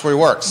 Yeah, that's where he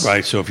works.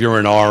 Right. So if you're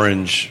in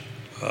Orange,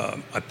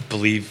 I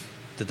believe,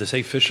 did they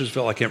say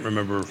Fishersville? I can't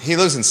remember. He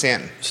lives in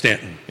Stanton.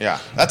 Yeah,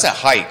 that's a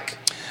hike.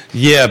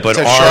 Yeah, but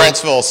to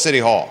Charlottesville City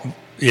Hall.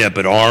 Yeah,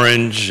 but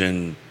Orange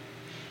and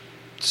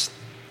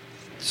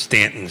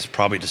Stanton is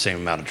probably the same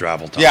amount of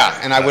travel time. Yeah,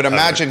 and I would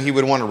imagine he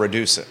would want to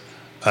reduce it.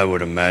 I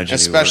would imagine,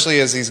 especially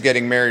as he's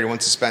getting married and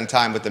wants to spend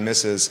time with the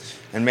missus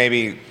and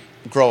maybe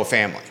grow a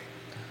family.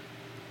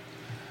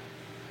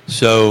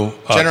 So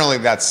generally,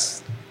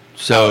 that's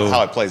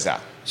how it plays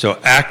out. So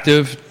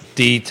active,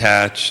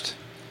 detached,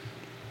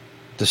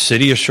 the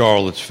city of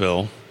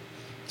Charlottesville,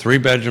 3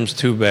 bedrooms,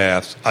 2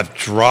 baths. I've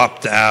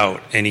dropped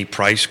out any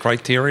price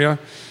criteria.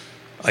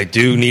 I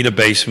do need a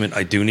basement.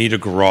 I do need a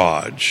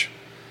garage.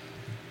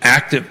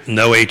 Active,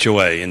 no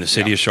HOA in the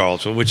city of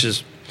Charlottesville, which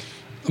is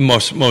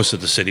most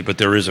of the city, but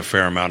there is a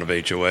fair amount of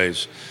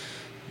HOAs.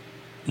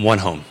 1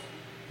 home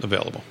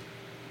available.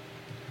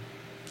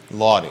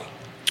 Lottie.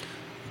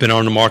 Been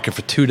on the market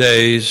for 2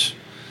 days.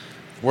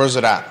 Where's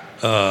it at?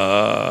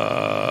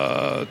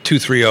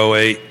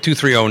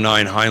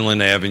 2309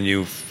 Highland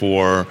Avenue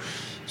for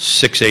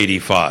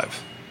 $685.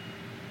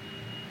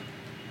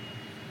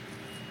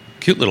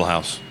 Cute little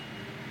house.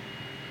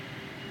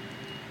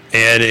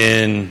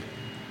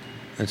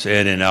 Let's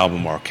add in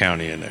Albemarle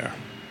County in there.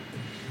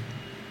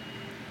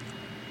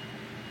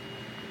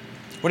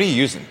 What are you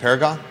using?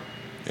 Paragon?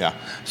 Yeah.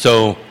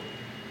 So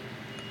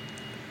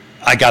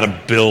I got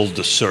to build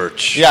the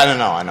search. Yeah,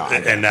 I know.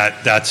 And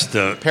that's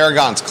the...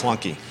 Paragon's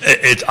clunky.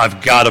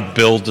 I've got to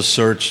build the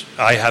search.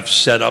 I have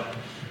set up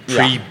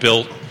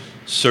pre-built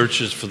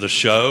searches for the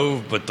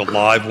show, but the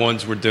live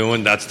ones we're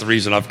doing, that's the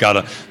reason I've got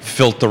to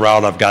filter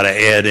out. I've got to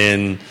add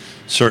in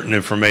certain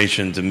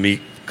information to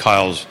meet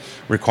Kyle's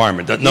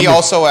requirement. He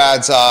also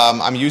adds,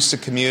 I'm used to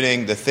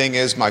commuting. The thing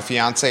is, my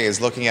fiance is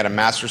looking at a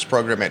master's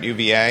program at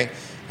UVA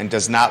and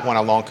does not want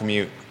a long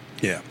commute.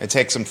 Yeah. It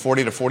takes him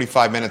 40 to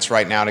 45 minutes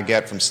right now to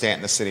get from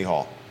Stanton to City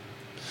Hall.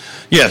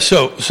 Yeah,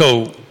 so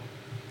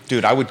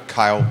dude, I would,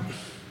 Kyle.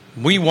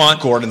 We want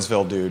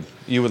Gordonsville, dude.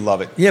 You would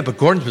love it. Yeah, but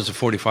Gordonsville's a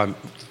 30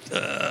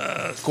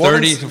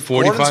 to 45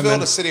 Gordonsville minutes.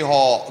 to City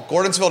Hall,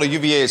 Gordonsville to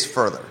UVA is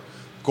further.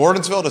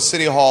 Gordonsville to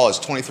City Hall is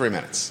 23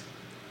 minutes.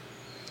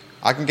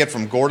 I can get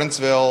from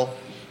Gordonsville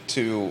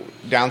to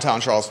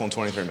downtown Charlottesville in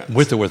 23 minutes.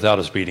 With or without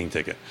a speeding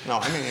ticket? No,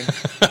 I mean,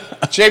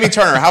 Jamie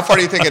Turner, how far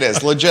do you think it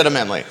is?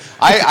 Legitimately.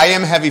 I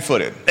am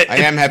heavy-footed.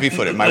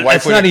 My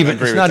wife would agree with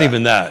that. It's not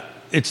even that.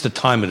 It's the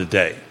time of the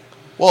day.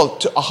 Well,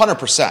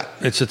 100%.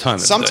 It's the time of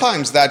the day.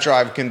 Sometimes that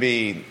drive can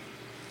be,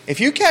 if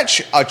you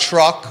catch a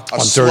truck, a on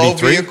slow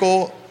 33?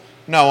 Vehicle,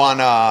 no, on,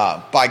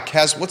 by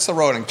what's the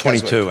road in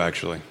Keswick? 22,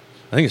 actually.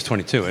 I think it's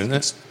 22, isn't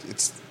it?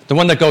 It's The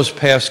one that goes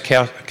past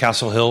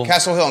Castle Hill.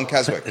 Castle Hill and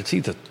Keswick. It's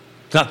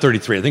not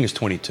 33. I think it's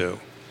 22.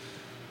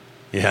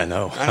 Yeah, I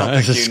know. I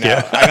don't think you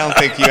know. I don't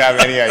think you have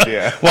any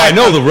idea. Well, I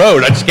know the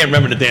road. I just can't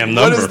remember the damn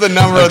number. What is the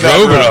number of that I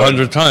drove road? it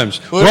 100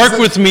 times. Work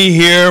with me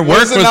here.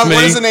 Work with me.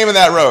 What is the name of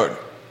that road?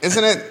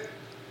 Isn't it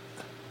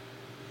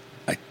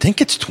I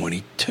think it's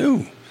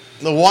 22.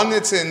 the one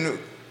that's in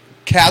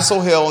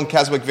Castle Hill and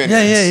Keswick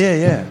Vineyards?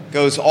 Yeah.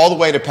 Goes all the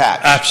way to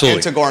Patch. Absolutely.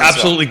 Into Gordonsville.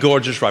 Absolutely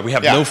gorgeous ride. We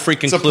have no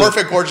freaking It's a clue.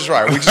 perfect gorgeous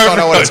ride. We just don't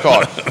know what it's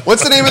called.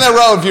 What's the name of that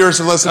road, viewers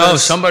and listeners? Oh,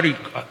 somebody.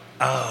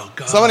 Oh,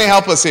 God. Somebody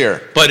help us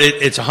here. But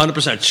it's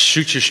 100%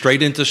 shoots you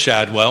straight into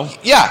Shadwell.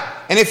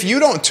 Yeah. And if you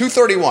don't,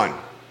 231.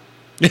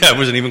 Yeah, it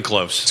wasn't even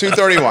close.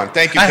 231.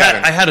 Thank you,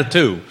 Kevin. I had a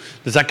 2.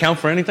 Does that count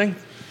for anything?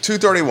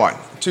 231.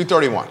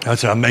 231.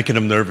 That's I'm making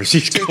him nervous.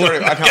 He's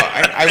going.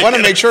 I want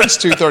to make sure it's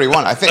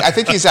 231. I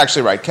think he's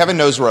actually right. Kevin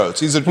knows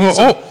roads.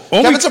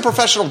 Kevin's a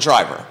professional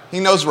driver. He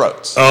knows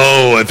roads.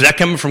 Oh, is that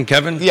coming from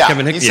Kevin? Yeah,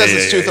 Kevin he says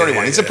it's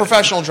 231. He's a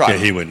professional driver. Yeah,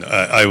 he would.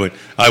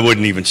 I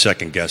wouldn't even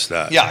second guess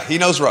that. Yeah, he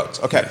knows roads.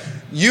 Okay,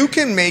 you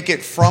can make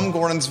it from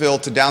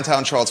Gordonsville to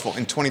downtown Charlottesville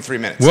in 23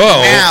 minutes.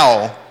 Whoa.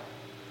 Now,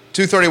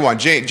 231.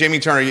 Jamie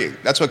Turner,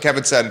 that's what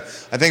Kevin said.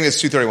 I think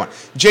it's 231.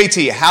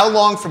 JT, how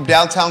long from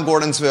downtown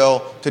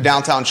Gordonsville to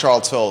downtown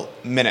Charlottesville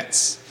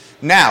minutes?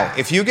 Now,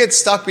 if you get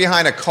stuck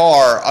behind a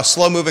car, a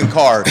slow-moving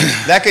car,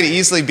 that could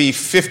easily be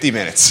 50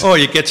 minutes. Or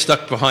you get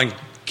stuck behind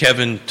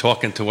Kevin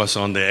talking to us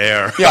on the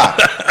air. Yeah,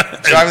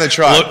 driving the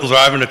truck.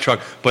 Driving the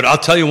truck. But I'll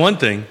tell you one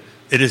thing.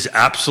 It is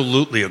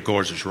absolutely a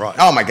gorgeous ride.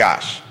 Oh, my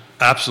gosh.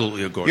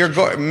 Absolutely a gorgeous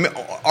ride.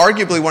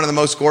 Arguably one of the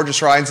most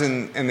gorgeous rides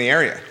in the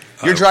area.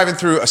 You're driving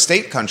through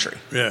estate country.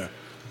 Yeah.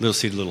 Little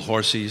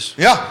horsies.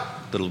 Yeah.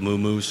 Little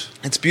moo-moos.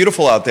 It's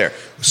beautiful out there.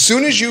 As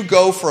soon as you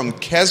go from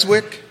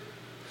Keswick...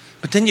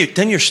 But then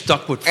you're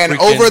stuck with and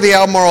over the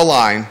Albemarle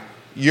line,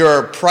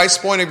 your price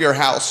point of your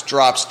house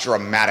drops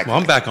dramatically. Well,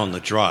 I'm back on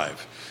the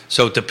drive.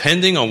 So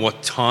depending on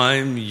what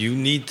time you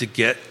need to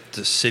get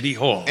to City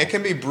Hall... It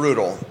can be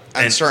brutal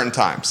at certain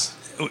times.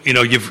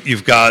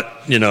 You've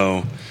got,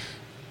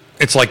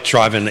 it's like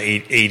driving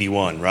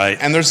 81, right?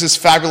 And there's this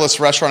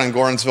fabulous restaurant in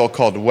Gordonsville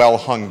called Well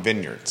Hung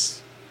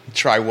Vineyards.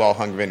 Try Well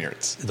Hung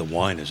Vineyards. The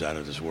wine is out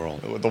of this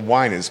world. The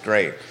wine is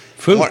great.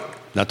 Food,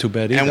 not too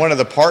bad either. And one of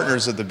the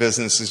partners of the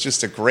business is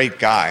just a great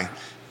guy.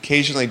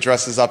 Occasionally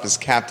dresses up as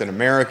Captain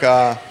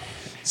America,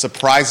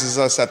 surprises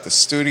us at the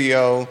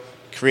studio,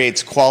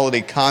 creates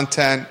quality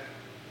content.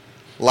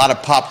 A lot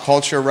of pop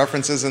culture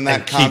references in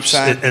that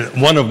content.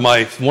 And one of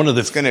the.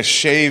 It's going to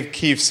shave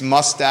Keith's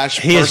mustache.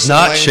 He is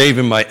not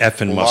shaving my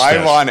effing mustache.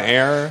 Live on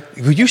air.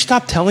 Will you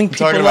stop telling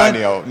people talking that?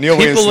 About Neil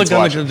People Williamson's are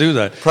going watching. to do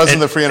that.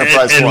 President of the Free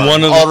Enterprise Forum.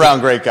 All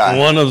around great guy.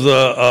 One of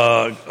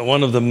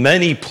the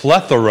many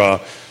plethora.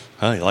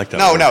 Oh, you like that?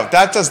 No, word.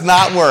 that does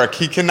not work.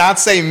 He cannot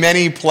say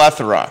many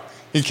plethora.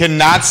 He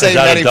cannot say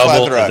many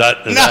plethora.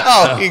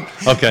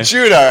 Okay.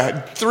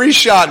 Judah,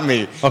 3-shot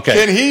me. Okay.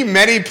 Can he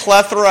many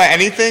plethora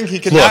anything? He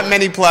cannot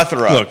many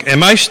plethora. Look,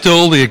 am I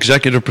still the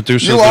executive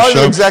producer you of the show? You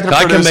are the executive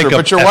producer,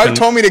 but your wife effing...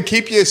 told me to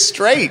keep you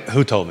straight.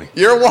 Who told me?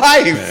 Your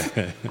wife.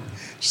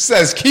 She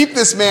says, keep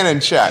this man in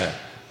check.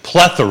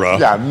 Plethora?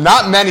 Yeah,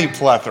 not many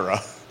plethora.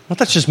 Well,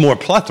 that's just more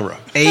plethora.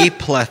 A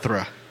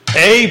plethora.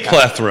 A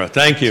plethora.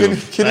 Thank you.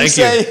 Can you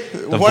say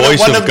the one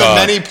voice of of God.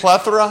 The many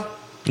plethora?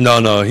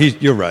 No,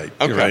 you're right.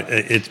 Okay. You're right.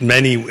 It's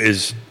many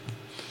is,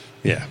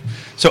 yeah.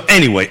 So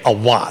anyway, a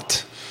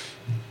lot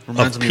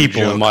of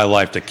people in my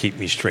life that keep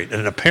me straight.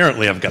 And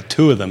apparently I've got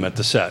 2 of them at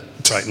the set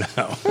right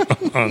now.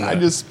 I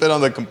just spit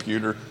on the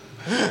computer.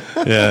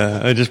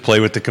 Yeah, I just play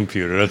with the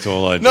computer. That's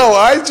all I do. No,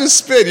 I just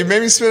spit. You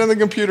made me spit on the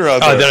computer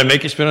out there. Did I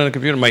make you spit on the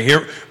computer?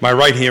 My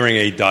right hearing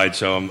aid died,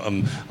 so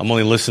I'm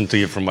only listening to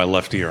you from my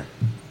left ear.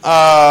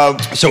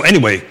 So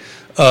anyway,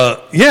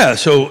 yeah.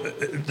 So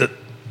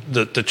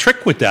the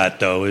trick with that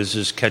though is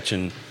just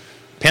catching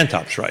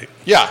pantops right.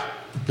 Yeah,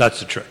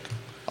 that's the trick.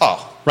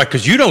 Oh, right.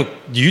 Because do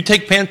you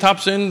take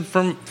pantops in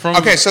from?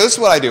 Okay, so this is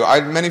what I do.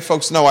 Many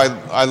folks know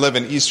I live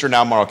in Eastern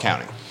Albemarle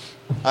County.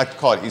 I like to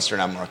call it Eastern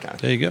Albemarle County.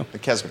 There you go. The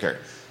Keswick area.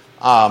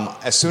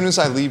 As soon as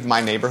I leave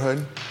my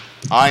neighborhood,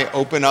 I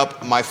open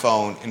up my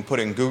phone and put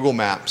in Google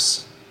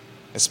Maps,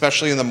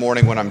 especially in the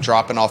morning when I'm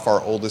dropping off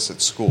our oldest at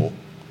school,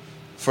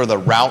 for the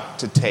route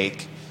to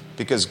take,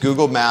 because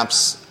Google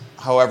Maps,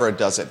 however it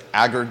does it,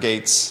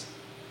 aggregates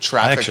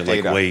traffic data. I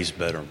actually like Waze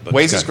better. But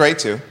Waze is great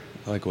too.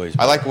 I like Waze.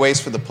 I like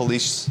Waze for the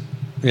police.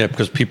 Yeah,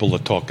 because people are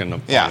talking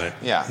on it,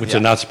 which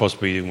they're not supposed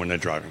to be when they're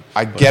driving.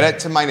 I get it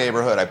to my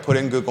neighborhood, I put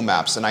in Google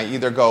Maps, and I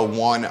either go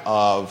one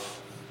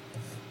of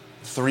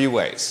 3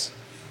 ways.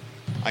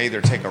 I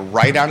either take a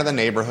right out of the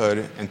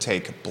neighborhood and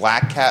take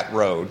Black Cat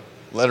Road,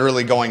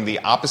 literally going the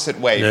opposite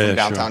way from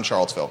downtown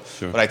Charlottesville.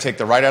 Sure. But I take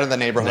the right out of the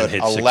neighborhood,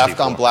 a left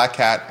on Black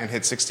Cat, and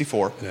hit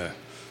 64. Yeah.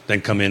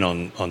 Then come in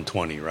on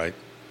 20, right?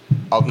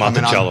 I'll come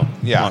Monticello.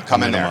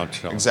 come in there.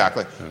 Monticello.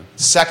 Exactly. Yeah.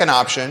 Second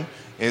option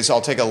is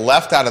I'll take a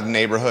left out of the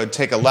neighborhood,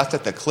 take a left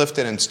at the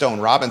Clifton and Stone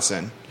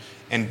Robinson,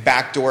 and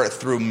backdoor it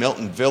through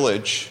Milton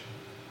Village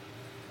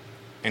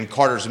and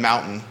Carter's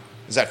Mountain.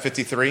 Is that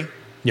 53?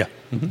 Yeah.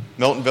 Mm-hmm.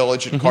 Milton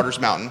Village and Carter's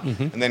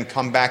Mountain, and then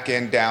come back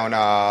in down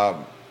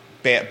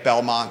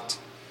Belmont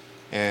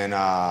and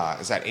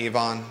is that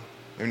Avon?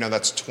 No,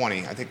 that's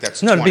 20. I think that's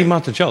 20. No, it'd be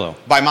Monticello.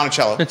 By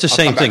Monticello. It's the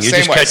same thing. You're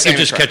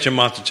just catching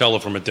Monticello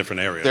from a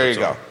different area. There you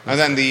go. And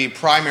then the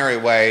primary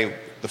way,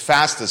 the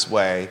fastest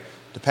way,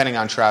 depending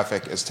on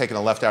traffic, is taking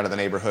a left out of the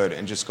neighborhood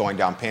and just going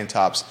down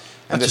Pantops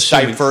and this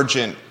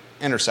divergent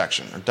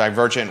intersection or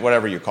divergent,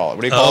 whatever you call it.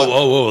 What do you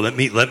call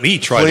it? Let me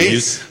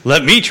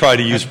try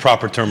to use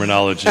proper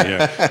terminology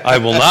here. I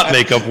will not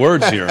make up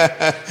words here.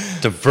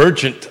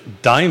 Divergent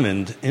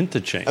diamond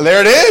interchange.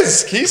 There it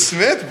is. Keith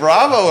Smith,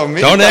 bravo,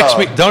 amigo.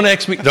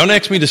 Don't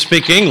ask me to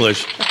speak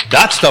English.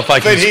 That stuff I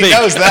can speak. But he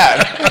knows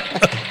that.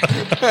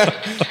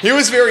 He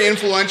was very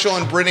influential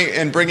in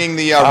bringing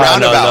the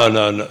roundabout.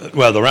 No.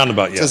 Well, the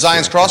roundabout, yes. To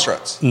Zion's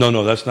Crossroads.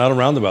 No, that's not a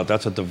roundabout.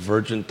 That's a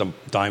divergent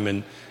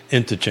diamond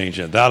interchange.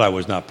 That I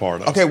was not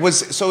part of. Okay,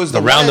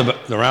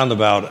 the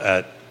roundabout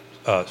at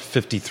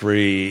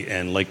 53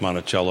 and Lake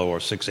Monticello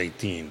or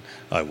 618?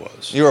 I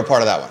was. You were a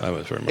part of that one. I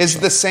was very much. Is so.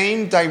 the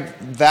same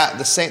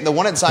the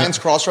one at Zion's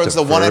Crossroads,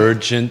 the one at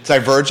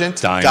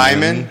Divergent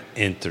Diamond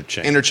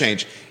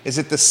Interchange? Is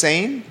it the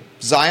same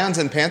Zion's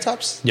and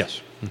Pantops?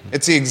 Yes. Mm-hmm.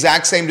 It's the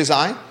exact same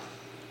design.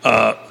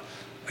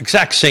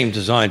 Exact same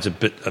design's a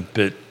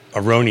bit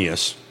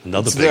erroneous.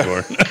 Another big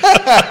word.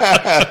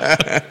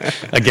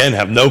 Again,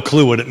 have no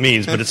clue what it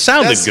means, but it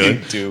sounded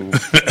good. You do.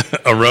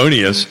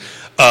 Erroneous.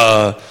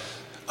 I'm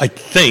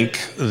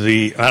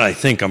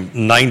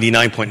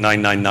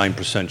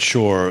 99.999%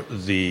 sure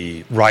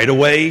the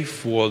right-of-way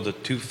for the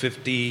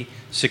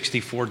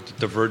 250-64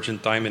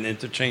 divergent diamond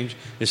interchange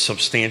is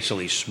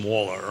substantially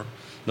smaller.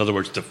 In other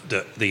words,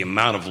 the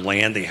amount of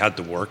land they had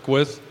to work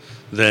with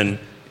than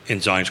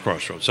in Zion's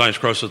Crossroads. Zion's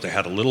Crossroads, they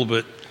had a little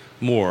bit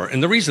more.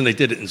 And the reason they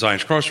did it in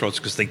Zion's Crossroads is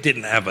because they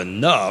didn't have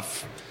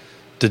enough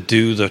to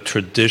do the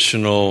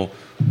traditional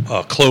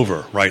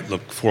clover, right?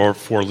 Look,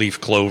 four-leaf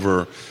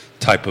clover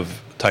type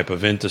of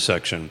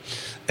intersection.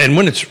 And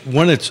when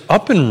it's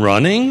up and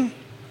running,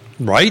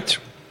 right,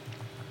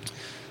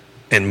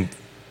 and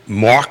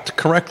marked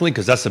correctly,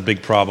 because that's the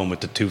big problem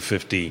with the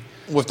 250.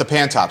 With the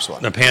Pantops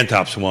one. The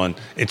Pantops one,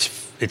 it's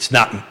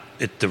not.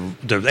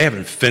 They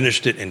haven't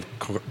finished it and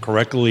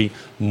correctly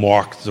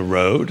marked the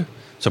road,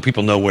 so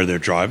people know where they're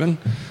driving.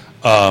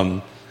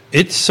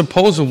 It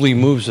supposedly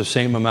moves the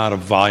same amount of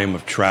volume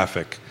of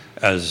traffic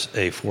as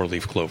a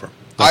four-leaf clover.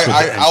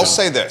 I'll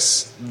say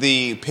this: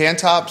 the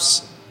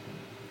Pantops.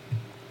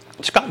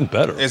 It's gotten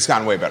better. It's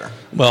gotten way better.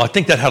 Well, I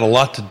think that had a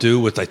lot to do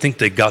with. I think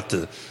they got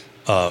the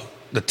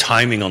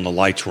timing on the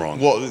lights wrong.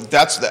 Well,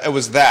 it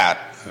was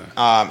that.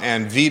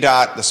 And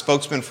VDOT, the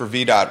spokesman for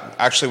VDOT,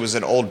 actually was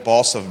an old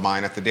boss of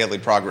mine at the Daily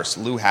Progress,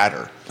 Lou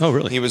Hatter. Oh,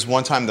 really? He was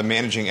one time the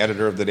managing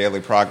editor of the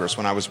Daily Progress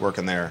when I was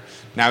working there.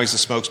 Now he's the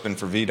spokesman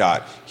for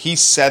VDOT. He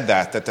said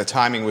that the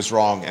timing was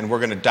wrong, and we're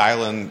going to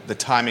dial in the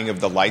timing of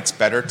the lights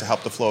better to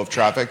help the flow of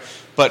traffic.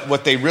 But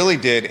what they really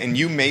did, and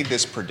you made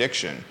this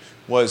prediction,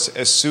 was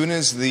as soon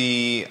as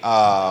the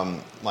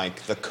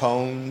the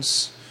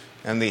cones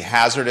and the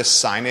hazardous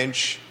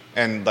signage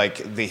and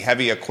like the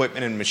heavy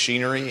equipment and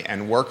machinery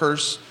and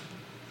workers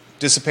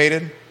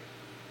dissipated,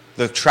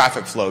 the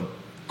traffic flowed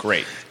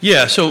great.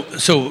 Yeah, so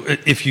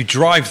if you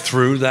drive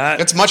through that,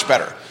 it's much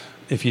better.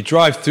 If you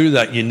drive through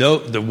that, you know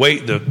the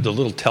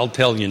little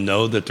telltale you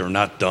know that they're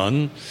not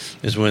done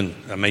is when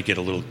I make it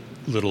a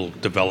little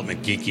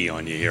development geeky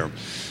on you here.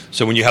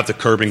 So when you have the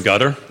curb and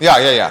gutter,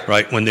 yeah,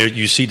 right, when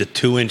you see the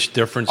 2-inch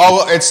difference.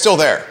 Oh, it's still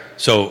there.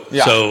 So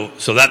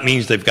that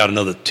means they've got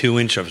another 2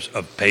 inch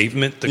of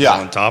pavement to go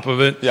on top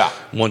of it. Yeah.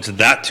 Once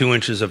that 2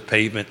 inches of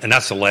pavement, and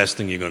that's the last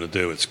thing you're going to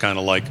do. It's kind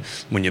of like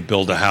when you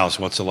build a house.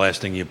 What's the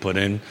last thing you put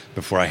in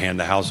before I hand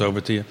the house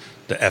over to you?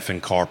 The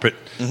effing carpet,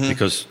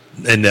 because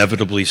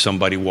inevitably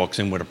somebody walks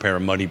in with a pair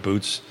of muddy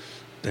boots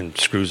and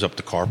screws up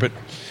the carpet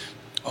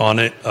on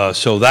it.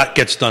 So that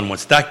gets done.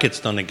 Once that gets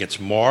done and gets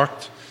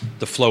marked,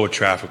 the flow of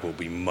traffic will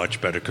be much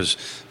better because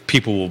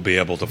people will be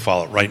able to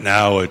follow it. Right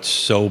now, it's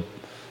so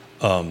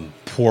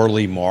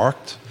poorly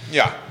marked.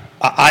 Yeah.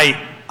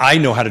 I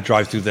know how to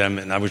drive through them,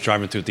 and I was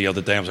driving through it the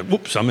other day. I was like,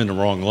 whoops, I'm in the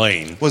wrong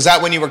lane. Was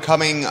that when you were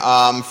coming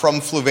from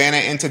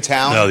Fluvanna into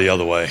town? No, the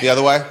other way. The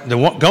other way?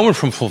 Going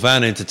from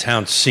Fluvanna into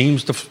town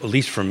seems to, at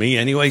least for me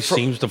anyway,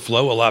 seems to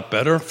flow a lot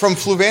better. From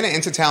Fluvanna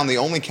into town, the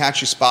only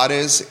catchy spot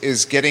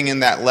is getting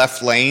in that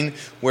left lane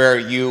where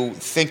you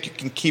think you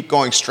can keep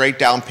going straight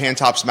down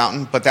Pantops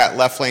Mountain, but that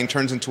left lane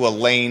turns into a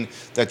lane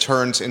that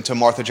turns into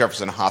Martha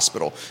Jefferson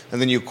Hospital.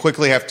 And then you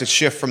quickly have to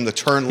shift from the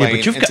turn lane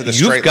into the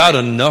straight lane. You've got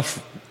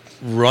enough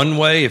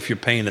runway if you're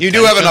paying attention. You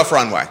do have enough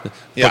runway.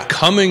 Yeah. But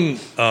coming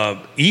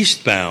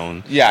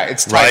eastbound,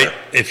 it's tighter. right?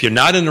 If you're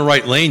not in the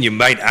right lane, you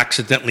might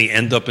accidentally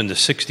end up in the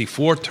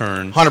 64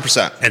 turn.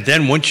 100%. And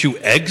then once you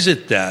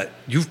exit that,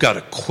 you've got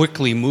to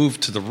quickly move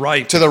to the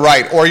right. To the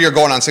right, or you're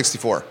going on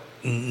 64.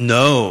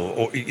 No,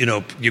 or,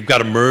 you've got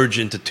to merge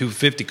into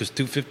 250 because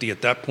 250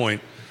 at that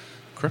point.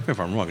 Correct me if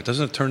I'm wrong. It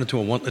doesn't turn into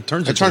a one. It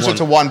turns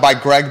into one by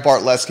Greg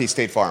Bartlesky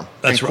State Farm.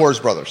 That's and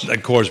Coors Brothers.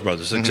 And Coors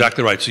Brothers,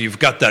 exactly right. So you've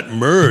got that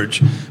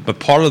merge, but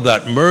part of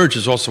that merge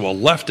is also a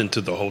left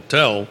into the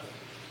hotel.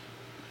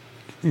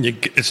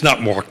 It's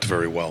not marked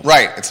very well.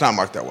 Right, it's not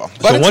marked that well.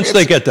 But so once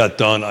they get that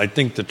done, I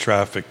think the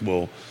traffic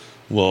the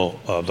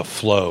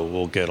flow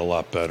will get a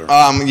lot better.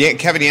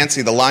 Kevin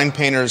Yancey, the line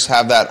painters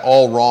have that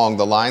all wrong.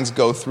 The lines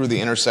go through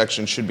the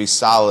intersection should be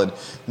solid,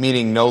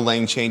 meaning no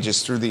lane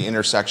changes through the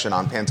intersection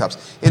on Pantops.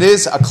 It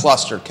is a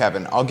cluster,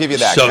 Kevin. I'll give you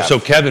that. So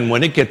Kevin,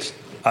 when it gets,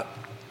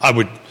 I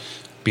would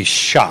be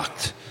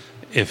shocked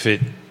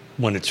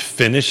when it's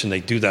finished and they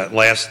do that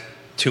last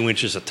 2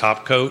 inches of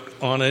top coat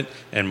on it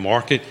and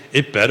mark it.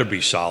 It better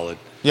be solid.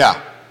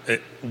 Yeah.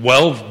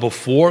 Well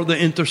before the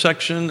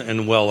intersection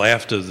and well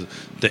after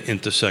the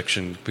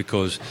intersection,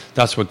 because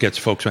that's what gets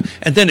folks.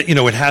 And then,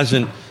 it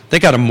hasn't, they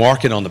got to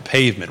mark it on the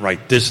pavement, right?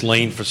 This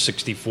lane for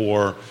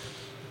 64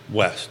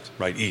 west,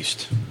 right?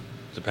 East,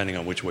 depending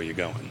on which way you're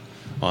going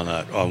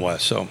on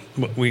west. So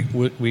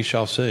we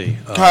shall see.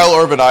 Kyle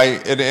Urban, I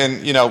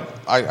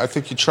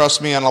think you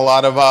trust me on a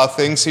lot of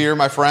things here,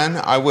 my friend.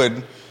 I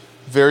would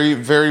very,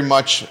 very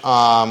much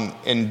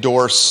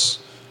endorse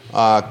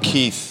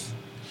Keith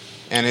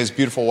and his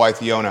beautiful wife,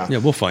 Yonna. Yeah,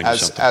 we'll find you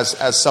something.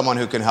 As someone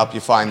who can help you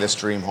find this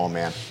dream home,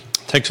 man.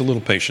 Takes a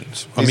little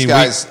patience.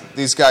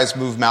 These guys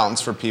move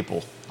mountains for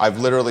people. I've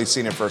literally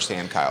seen it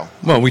firsthand, Kyle.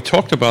 Well, we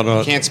talked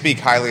about... Can't speak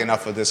highly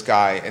enough of this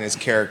guy and his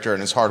character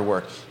and his hard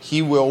work.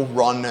 He will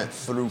run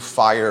through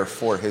fire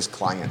for his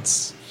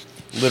clients.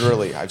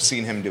 Literally, I've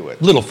seen him do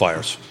it. Little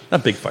fires.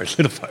 Not big fires,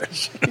 little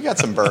fires. You got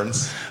some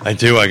burns. I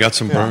do. I got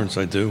some burns.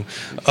 I do.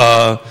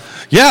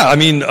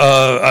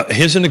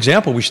 Here's an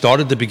example. We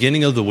started the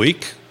beginning of the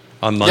week.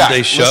 On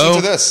Monday's show, listen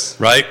to this.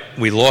 Right?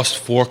 We lost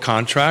 4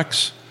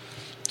 contracts.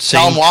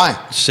 Tell them why.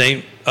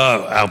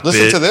 Outbid.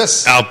 Listen to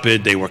this.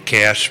 Outbid. They were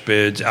cash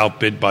bids.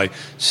 Outbid by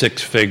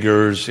 6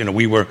 figures.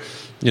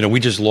 We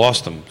just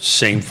lost them.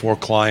 Same 4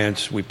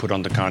 clients we put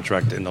under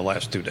contract in the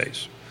last 2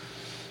 days.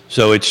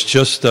 So it's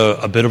just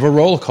a bit of a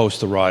roller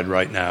coaster ride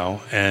right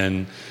now,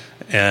 and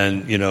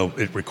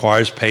it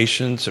requires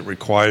patience. It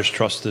requires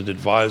trusted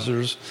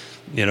advisors.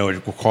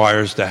 It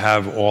requires to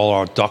have all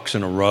our ducks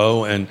in a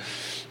row and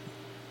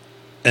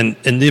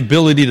the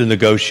ability to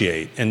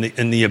negotiate and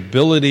the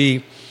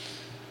ability,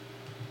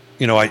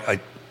 I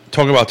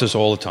talk about this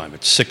all the time.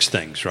 It's 6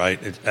 things, right?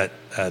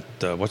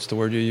 What's the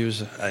word you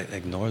use?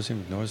 Ad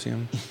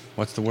nauseum?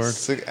 What's the word?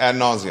 Ad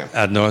nauseum.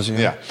 Ad nauseum?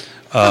 Yeah.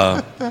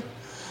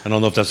 I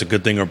don't know if that's a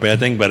good thing or a bad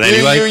thing, but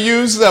anyway. You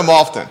use them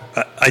often.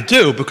 I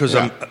do because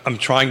I'm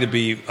trying to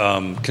be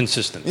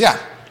consistent. Yeah,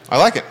 I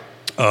like it.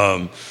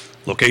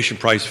 Location,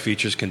 price,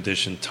 features,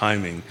 condition,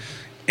 timing.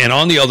 And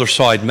on the other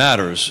side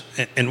matters.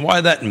 And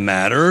why that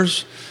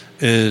matters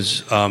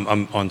is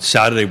on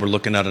Saturday we're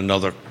looking at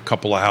another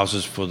couple of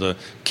houses for the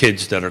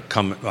kids that are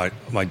coming,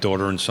 my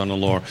daughter and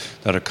son-in-law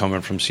that are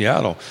coming from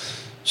Seattle.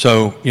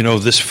 So,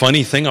 this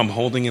funny thing I'm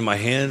holding in my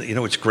hand,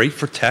 it's great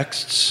for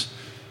texts.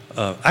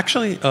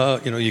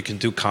 You can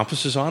do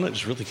compasses on it.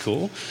 It's really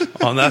cool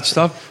on that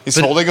stuff. He's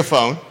holding a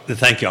phone.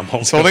 Thank you. I'm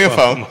holding a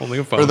phone. I'm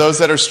holding a phone. For those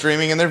that are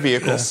streaming in their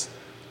vehicles. Yeah.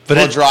 But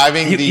while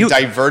driving the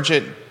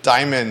Divergent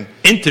Diamond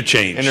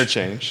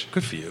Interchange.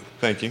 Good for you.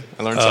 Thank you.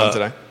 I learned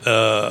something today.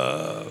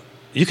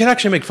 You can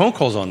actually make phone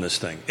calls on this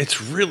thing.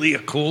 It's really a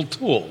cool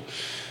tool.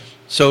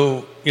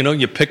 So,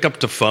 you pick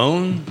up the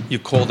phone, you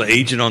call the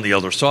agent on the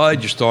other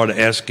side, you start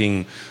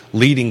asking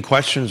leading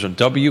questions or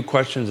W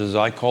questions, as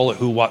I call it,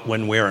 who, what,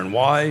 when, where, and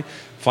why.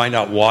 Find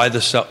out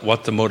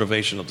what the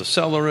motivation of the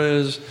seller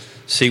is.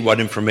 See what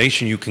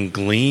information you can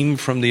glean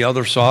from the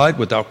other side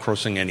without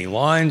crossing any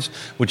lines,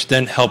 which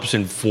then helps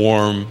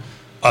inform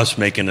us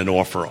making an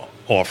offer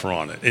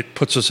on it. It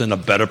puts us in a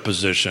better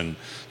position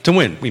to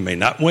win. We may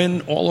not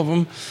win all of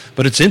them,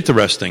 but it's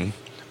interesting.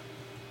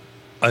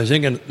 I was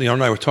thinking, Yonna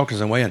and I were talking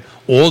on the way in.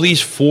 All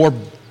these 4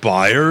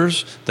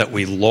 buyers that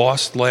we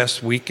lost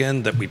last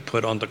weekend that we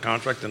put under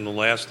contract in the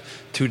last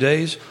 2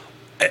 days,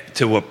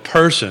 to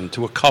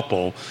a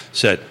couple,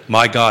 said,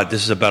 my God,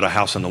 this is a better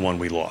house than the one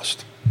we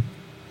lost.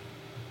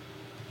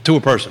 To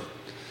a person.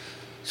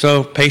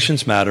 So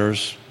patience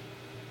matters.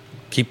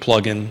 Keep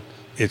plugging.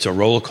 It's a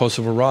roller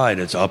coaster of a ride.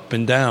 It's up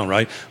and down,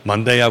 right?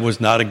 Monday I was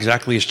not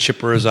exactly as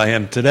chipper as I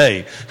am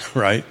today,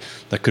 right?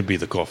 That could be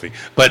the coffee.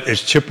 But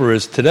as chipper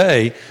as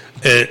today,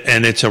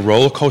 and it's a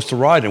roller coaster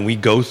ride, and we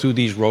go through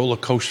these roller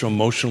coaster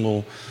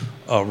emotional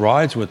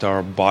rides with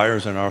our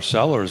buyers and our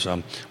sellers.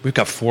 We've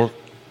got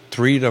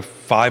 3 to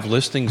 5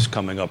 listings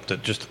coming up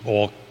that just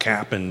all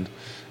happened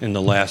in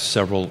the last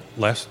 3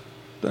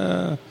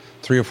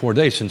 or 4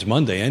 days, since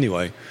Monday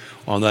anyway,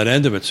 on that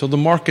end of it. So the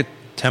market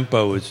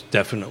tempo is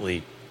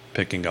definitely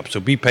picking up. So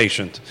be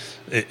patient.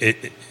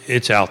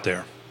 It's out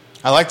there.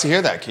 I like to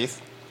hear that,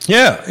 Keith.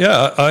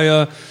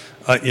 Yeah.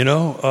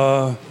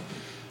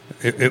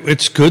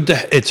 It's good.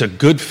 It's a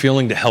good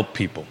feeling to help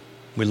people.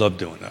 We love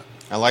doing that.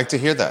 I like to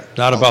hear that.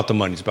 Not about the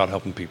money. It's about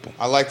helping people.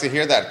 I like to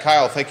hear that.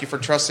 Kyle, thank you for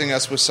trusting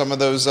us with some of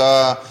those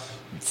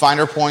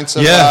finer points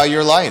of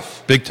your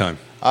life. Big time.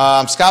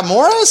 Scott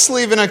Morris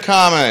leaving a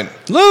comment.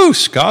 Lou,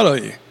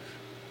 Scott,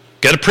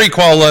 get a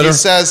pre-qual letter. He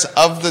says,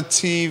 of the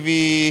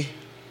TV,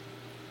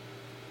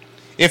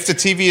 if the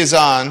TV is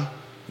on,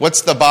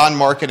 what's the bond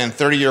market and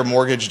 30-year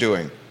mortgage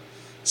doing?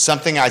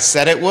 Something I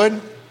said it would?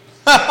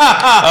 Is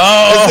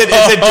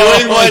it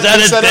doing what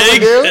you said it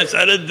would do? Is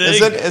that a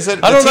dig? Is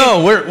it? I don't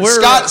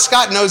know.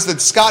 Scott knows that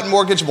Scott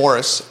Mortgage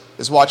Morris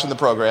is watching the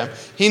program.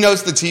 He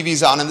knows the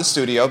TV's on in the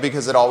studio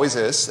because it always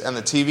is, and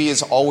the TV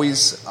is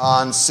always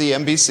on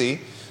CNBC.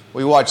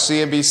 We watch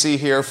CNBC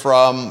here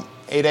from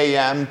 8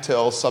 a.m.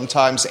 till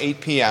sometimes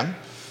 8 p.m.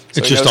 So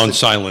it's just on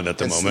silent at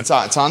the moment.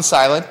 It's on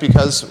silent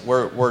because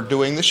we're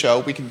doing the show.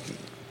 We can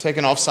take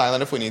it off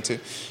silent if we need to.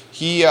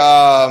 He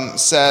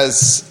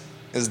says,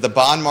 is the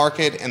bond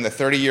market and the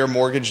 30-year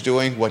mortgage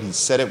doing what he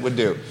said it would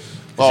do?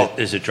 Well,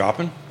 is it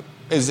dropping?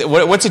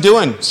 What's it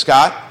doing,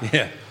 Scott?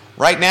 Yeah.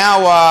 Right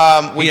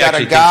now, we got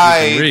a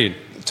guy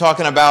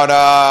talking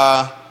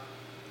about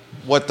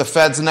what the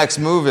Fed's next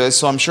move is,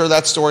 so I'm sure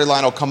that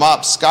storyline will come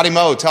up. Scotty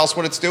Moe, tell us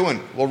what it's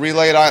doing. We'll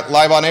relay it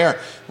live on air.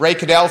 Ray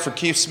Cadell for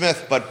Keith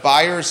Smith, but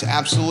buyers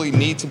absolutely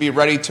need to be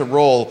ready to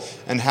roll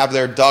and have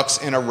their ducks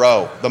in a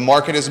row. The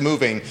market is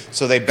moving,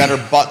 so they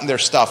better button their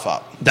stuff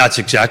up. That's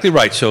exactly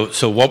right.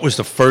 So what was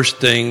the first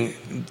thing?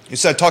 You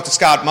said talk to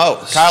Scott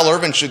Moe. Kyle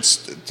Irvin should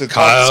talk to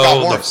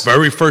Scott Morris. The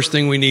very first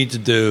thing we need to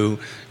do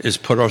is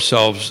put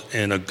ourselves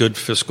in a good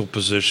fiscal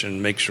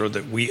position, make sure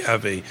that we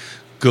have a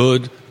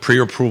good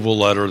pre-approval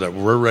letter, that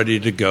we're ready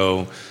to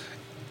go.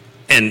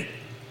 And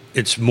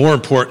it's more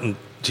important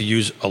to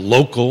use a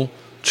local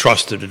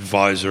trusted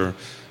advisor.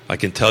 I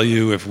can tell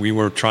you, if we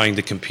were trying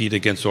to compete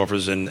against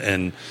offers,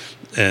 and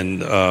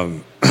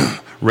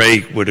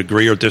Ray would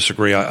agree or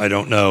disagree, I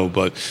don't know,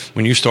 but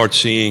when you start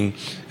seeing,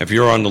 if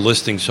you're on the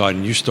listing side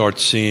and you start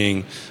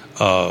seeing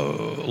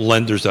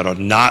lenders that are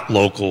not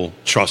local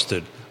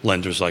trusted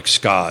lenders like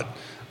Scott,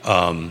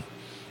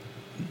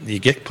 you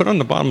get put on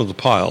the bottom of the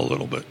pile a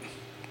little bit.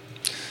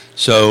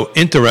 So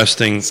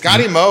interesting.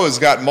 Scotty Moe has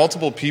got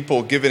multiple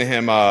people giving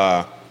him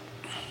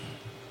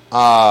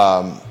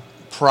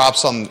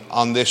props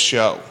on this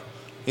show.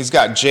 He's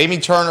got Jamie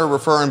Turner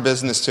referring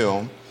business to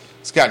him.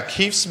 He's got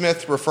Keith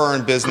Smith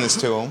referring business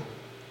to him.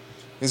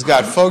 He's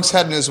got folks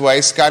heading his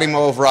way. Scotty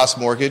Moe of Ross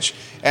Mortgage,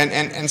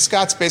 and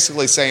Scott's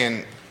basically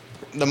saying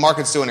the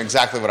market's doing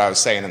exactly what I was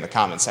saying in the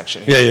comment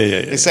section.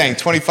 Yeah. He's saying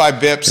 25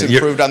 bips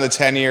improved on the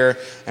 10-year,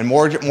 and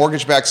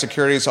mortgage-backed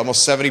securities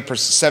almost 70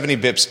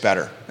 bips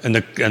better. And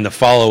the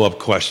follow-up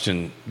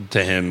question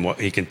to him, what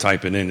he can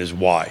type it in, is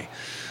why.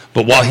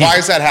 But why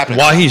is that happening?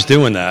 Why he's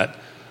doing that?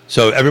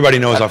 So everybody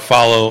knows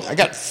I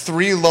got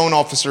 3 loan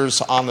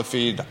officers on the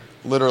feed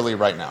literally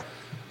right now.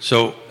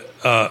 So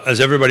as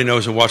everybody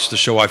knows who watched the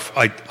show,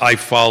 I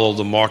follow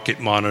the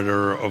market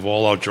monitor of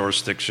all our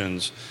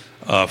jurisdictions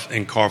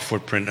in car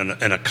footprint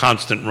and a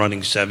constant running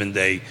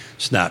 7-day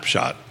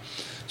snapshot.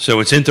 So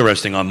it's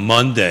interesting. On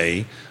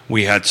Monday,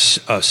 we had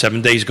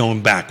 7 days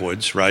going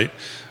backwards, right?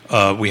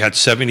 We had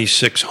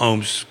 76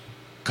 homes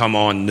come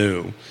on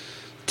new.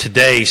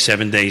 Today,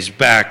 7 days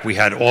back, we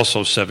had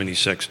also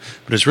 76.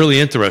 But it's really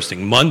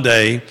interesting.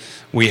 Monday,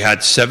 we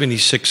had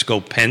 76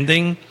 go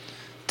pending.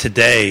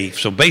 Today,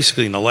 so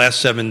basically in the last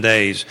 7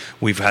 days,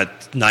 we've had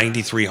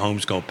 93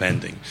 homes go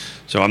pending.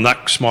 So I'm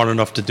not smart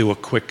enough to do a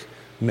quick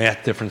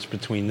math difference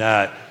between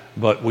that,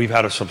 but we've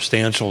had a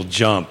substantial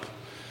jump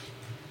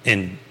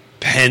in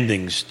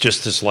pendings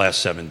just this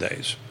last 7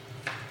 days.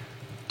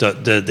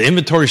 The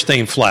inventory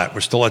staying flat. We're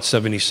still at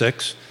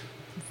 76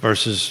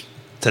 versus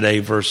today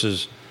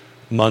versus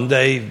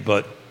Monday,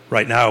 but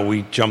right now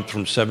we jumped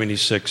from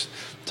 76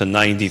 to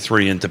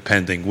 93 into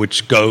pending,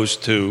 which goes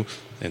to,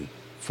 and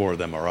 4 of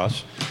them are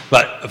us,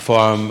 but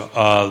from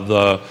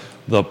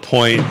the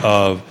point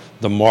of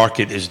the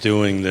market is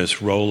doing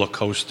this roller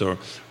coaster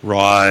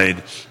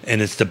ride,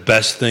 and it's the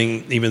best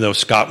thing, even though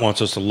Scott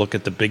wants us to look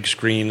at the big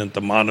screen and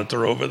the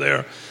monitor over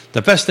there,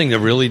 the best thing to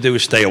really do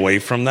is stay away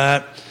from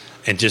that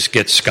and just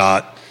get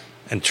Scott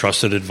and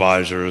trusted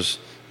advisors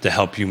to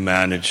help you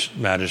manage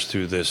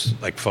through this,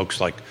 like folks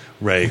like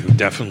Ray, who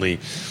definitely,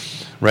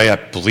 I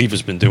believe,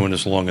 has been doing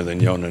this longer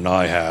than Yonna and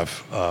I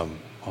have on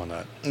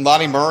that.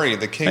 Lonnie Murray,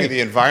 the king of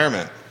the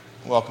environment,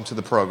 welcome to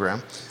the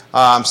program.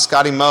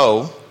 Scotty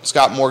Moe,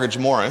 Scott Mortgage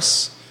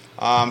Morris,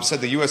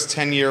 said the U.S.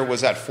 10-year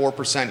was at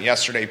 4%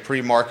 yesterday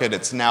pre-market.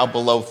 It's now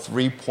below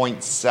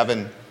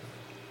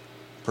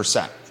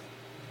 3.7%,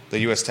 the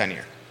U.S.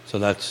 10-year. So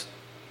that's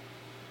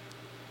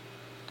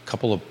a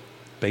couple of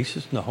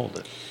bases? No, hold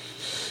it.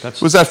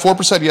 Was that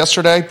 4%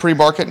 yesterday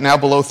pre-market, now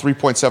below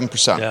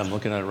 3.7%? Yeah, I'm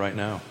looking at it right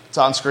now. It's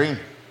on screen.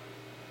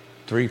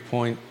 3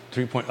 point.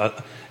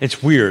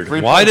 It's weird.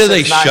 Why do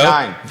they show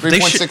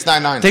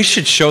 3.699? They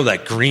should show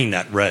that green,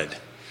 that red.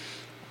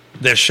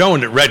 they're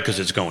showing it red because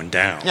it's going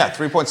down. Yeah,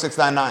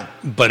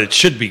 3.699. But it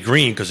should be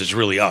green because it's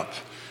really up.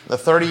 The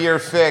 30-year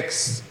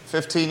fixed,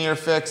 15-year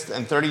fixed,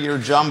 and 30-year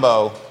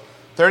jumbo.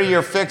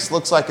 30-year fixed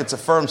looks like it's a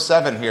firm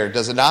 7 here,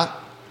 does it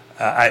not?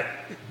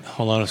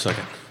 Hold on a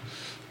second.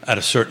 At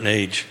a certain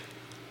age.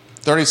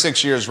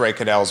 36 years Ray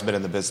Cadell's been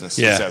in the business,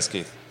 he says,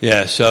 Keith.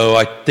 Yeah, so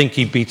I think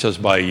he beats us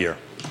by a year.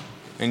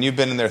 And you've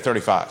been in there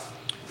 35.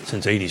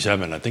 Since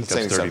 87. I think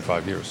that's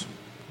 35 years.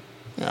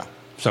 Yeah.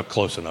 So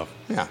close enough.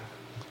 Yeah.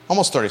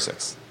 Almost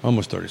 36.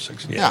 Almost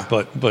 36, yeah.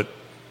 But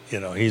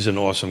he's an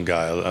awesome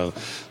guy. I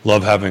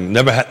love having,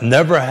 I've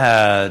never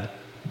had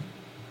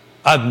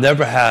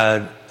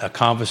a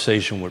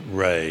conversation with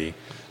Ray.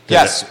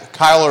 Yes,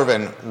 Kyle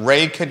Irvin,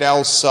 Ray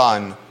Cadell's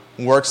son,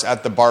 works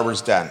at the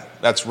Barber's Den.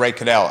 That's Ray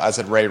Cadell, as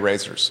at Ray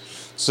Razors.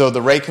 So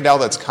the Ray Cadell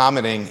that's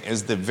commenting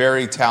is the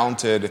very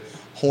talented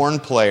horn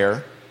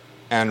player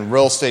and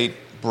real estate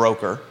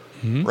broker,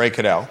 Ray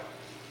Cadell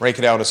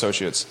and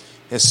Associates.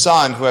 His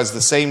son, who has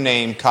the same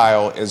name,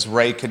 Kyle, is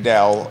Ray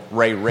Cadell,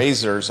 Ray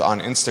Razors on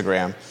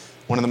Instagram,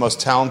 one of the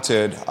most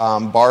talented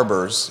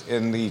barbers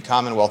in the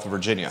Commonwealth of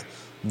Virginia.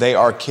 They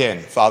are kin,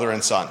 father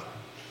and son.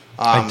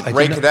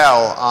 Ray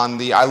Cadell on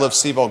the I Love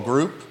CVille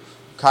group,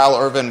 Kyle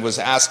Irvin was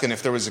asking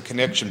if there was a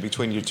connection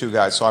between you two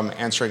guys, so I'm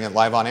answering it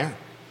live on air.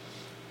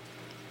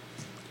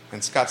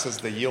 And Scott says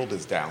the yield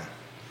is down.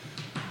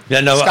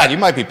 Yeah, no, Scott, you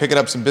might be picking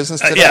up some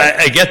business today.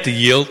 I get the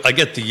yield.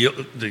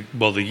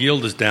 The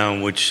yield is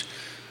down, which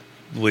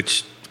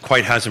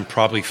quite hasn't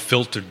probably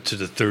filtered to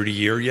the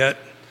 30-year yet.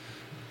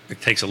 It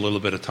takes a little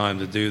bit of time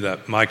to do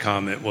that. My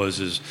comment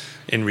is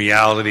in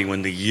reality,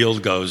 when the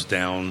yield goes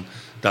down,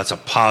 that's a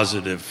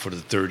positive for the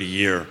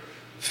 30-year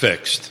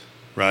fixed,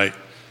 right?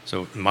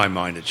 So in my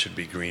mind, it should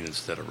be green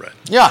instead of red.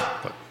 Yeah.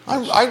 But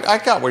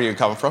I got where you're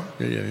coming from.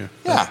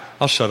 Yeah.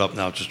 I'll shut up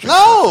now. Just drink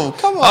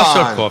coffee. Come on. I'll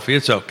shut coffee.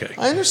 It's okay.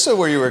 I understood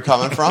where you were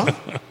coming from.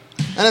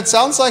 And it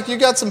sounds like you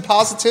got some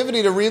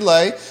positivity to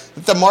relay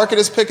that the market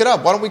is picking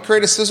up. Why don't we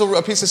create a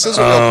piece of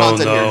sizzle reel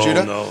content here,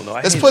 Judah?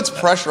 No. This puts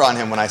pressure on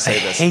him when I say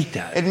this. I hate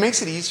that. It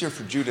makes it easier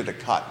for Judah to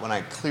cut when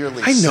I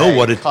clearly I know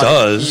what it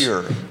does.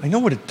 Here. I know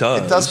what it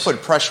does. It does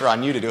put pressure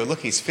on you to do it. Look,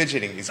 he's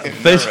fidgeting. He's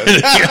getting nervous.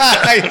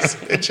 He's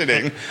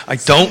fidgeting.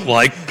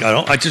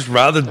 I just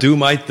rather do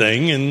my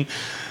thing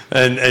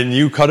and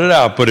you cut it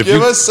out. But if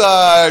Give us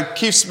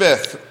Keith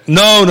Smith.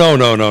 No.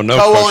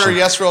 Co-owner,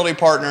 yes, Realty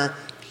partner.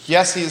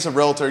 Yes, he's a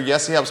realtor.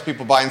 Yes, he helps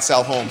people buy and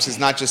sell homes. He's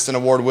not just an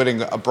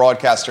award-winning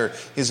broadcaster.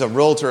 He's a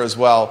realtor as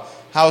well.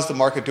 How is the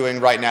market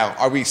doing right now?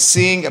 Are we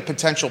seeing a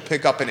potential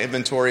pickup in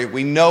inventory?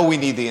 We know we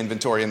need the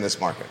inventory in this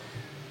market.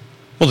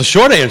 Well, the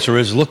short answer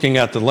is, looking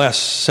at the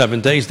last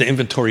 7 days, the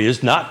inventory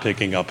is not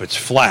picking up. It's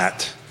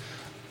flat.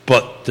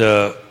 But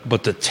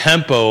the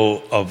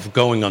tempo of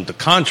going under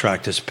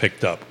contract has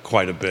picked up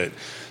quite a bit.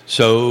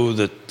 So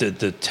the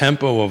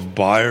tempo of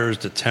buyers,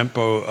 the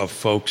tempo of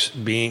folks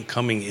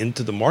coming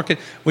into the market,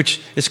 which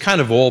has kind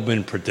of all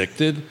been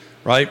predicted,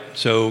 right?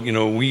 So,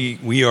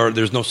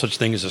 there's no such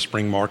thing as a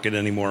spring market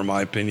anymore, in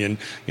my opinion.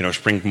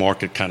 Spring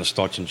market kind of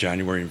starts in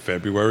January and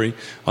February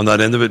on that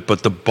end of it.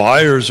 But the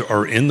buyers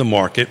are in the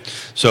market.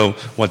 So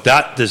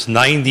this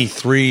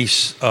 93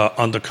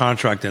 under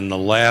contract in the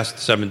last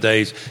 7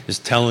 days is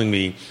telling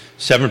me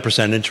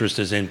 7% interest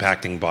is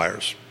impacting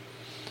buyers.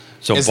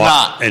 So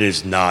it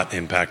is not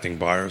impacting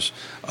buyers,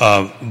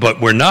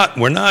 but we're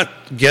not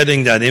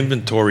getting that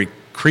inventory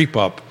creep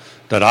up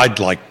that I'd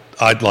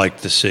like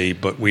to see.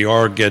 But we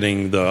are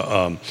getting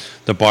the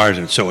buyers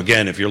in. So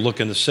again, if you're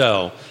looking to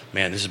sell,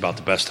 man, this is about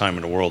the best time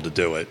in the world to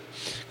do it,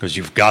 because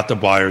you've got the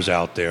buyers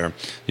out there.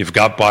 You've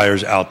got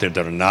buyers out there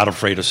that are not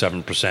afraid of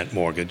 7%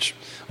 mortgage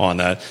on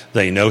that.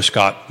 They know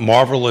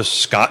marvelous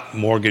Scott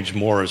Mortgage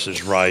Morris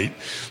is right,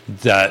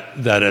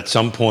 that at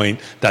some point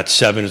that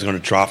 7 is going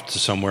to drop to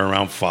somewhere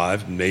around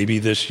 5, maybe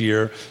this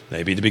year,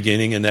 maybe the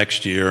beginning of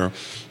next year.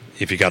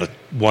 If you got a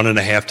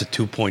 1.5 to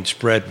 2 point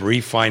spread,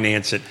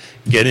 refinance it,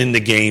 get in the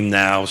game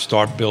now,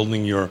 start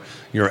building your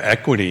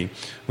equity.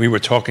 We were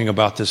talking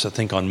about this, I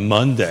think, on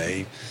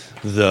Monday.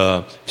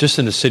 Just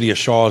in the city of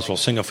Charlottesville,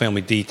 single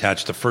family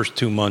detached, the first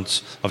 2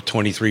 months of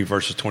 23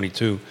 versus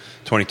 22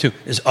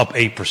 is up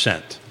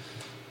 8%.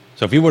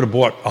 So if you would have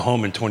bought a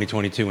home in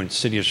 2022 in the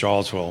city of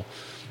Charlottesville,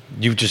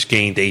 you just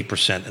gained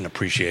 8% in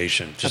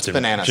appreciation just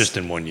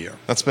in 1 year.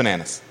 That's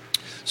bananas.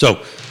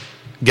 So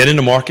get in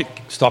the market,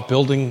 start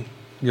building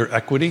your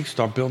equity,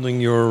 start building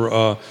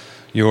your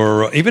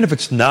even if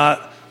it's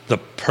not the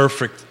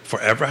perfect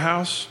forever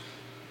house,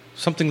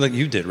 something like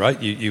you did, right?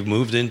 You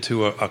moved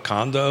into a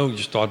condo, you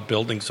start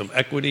building some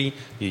equity,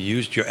 you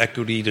used your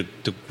equity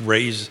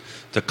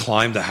to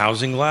climb the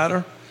housing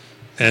ladder,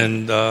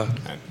 and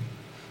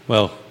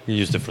you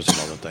used it for some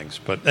other things.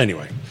 But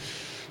anyway,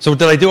 so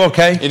did I do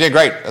okay? You did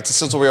great. That's a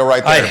sizzle reel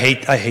right there. I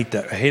hate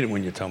that. I hate it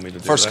when you tell me to do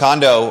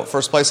that.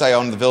 First place I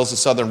owned, the Villas of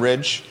Southern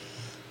Ridge.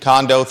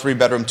 Condo,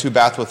 3-bedroom,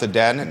 2-bath with a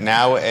den.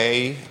 Now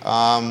a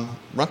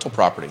rental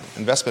property,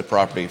 investment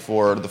property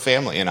for the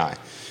family and I.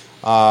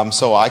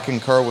 So I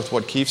concur with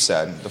what Keith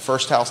said. The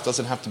first house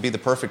doesn't have to be the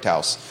perfect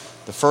house.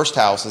 The first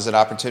house is an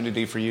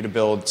opportunity for you to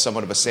build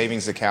somewhat of a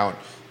savings account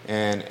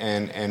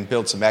and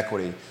build some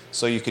equity.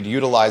 So you could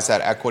utilize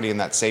that equity in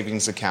that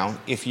savings account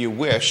if you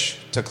wish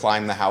to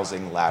climb the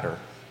housing ladder.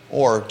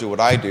 Or do what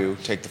I do,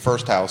 take the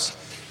first house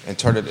and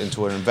turn it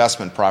into an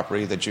investment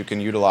property that you can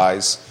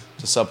utilize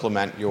to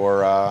supplement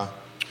your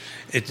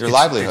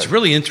livelihood. It's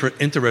really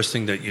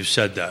interesting that you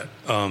said that.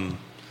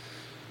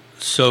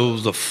 So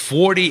the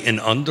 40 and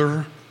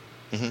under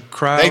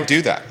crowd... They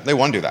do that. They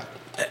want to do that.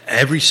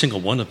 Every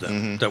single one of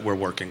them that we're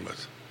working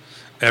with.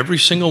 Every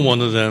single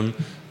one of them,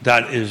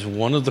 that is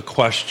one of the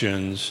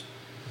questions,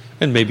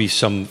 and maybe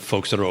some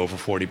folks that are over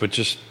 40, but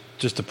just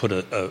to put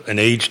an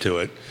age to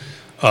it,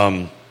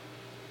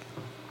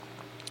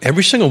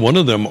 every single one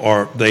of them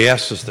they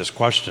ask us this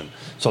question.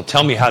 So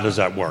tell me, how does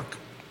that work?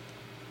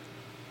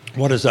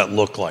 What does that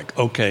look like?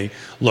 Okay,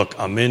 look,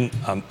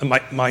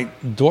 my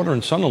daughter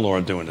and son-in-law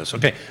are doing this.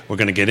 Okay, we're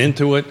going to get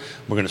into it.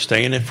 We're going to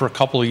stay in it for a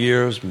couple of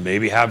years,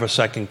 maybe have a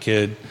second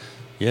kid.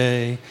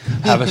 Yay.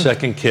 Have a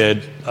second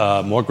kid,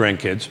 more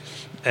grandkids.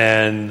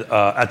 And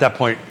at that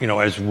point,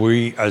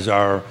 as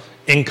our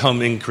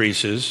income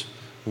increases,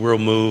 we'll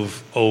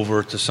move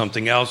over to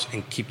something else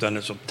and keep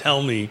that. So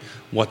tell me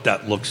what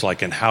that looks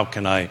like and how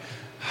can I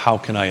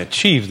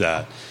achieve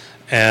that?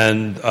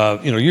 And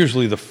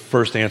usually the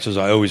first answers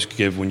I always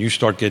give when you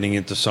start getting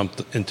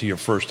into your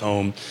first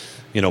home,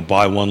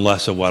 buy one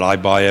less of what I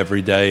buy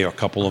every day, or a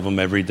couple of them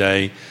every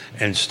day,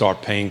 and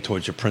start paying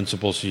towards your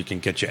principal so you can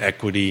get your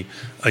equity.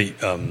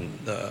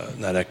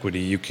 Not equity.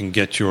 You can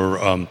get your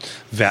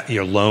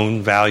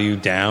loan value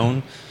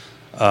down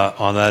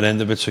on that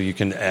end of it, so you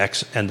can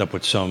end up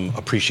with some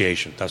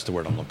appreciation. That's the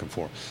word I'm looking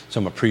for.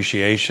 Some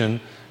appreciation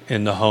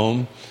in the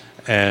home,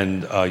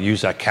 and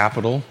use that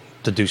capital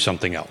to do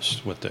something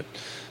else with it.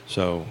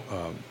 So,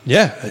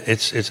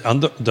 it's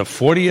under the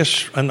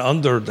 40ish and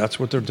under. That's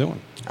what they're doing.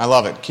 I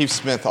love it. Keith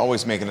Smith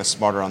always making us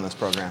smarter on this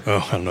program.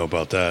 Oh, I don't know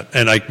about that.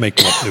 And I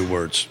make up new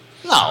words.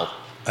 No.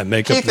 I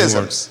make up new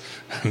words.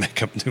 I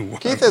make up new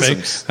words.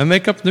 Keithisms. I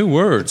make up new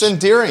words. It's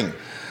endearing.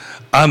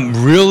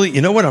 I'm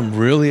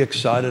really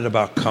excited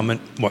about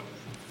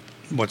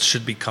what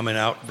should be coming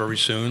out very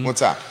soon. What's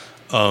that?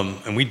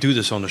 And we do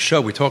this on the show.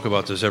 We talk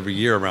about this every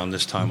year around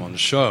this time on the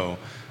show.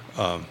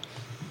 I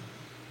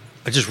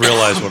just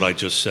realized what I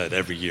just said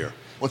every year.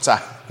 What's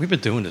that? We've been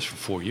doing this for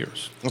 4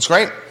 years. That's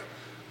great.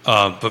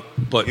 But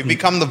you've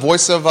become the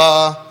voice of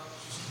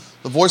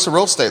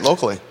real estate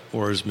locally.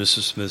 Or as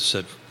Mrs. Smith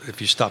said,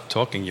 if you stop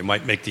talking, you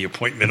might make the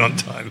appointment on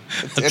time.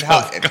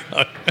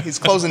 He's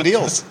closing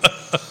deals.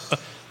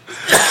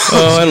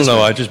 I don't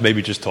know. I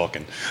just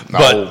talking.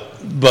 No.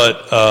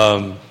 But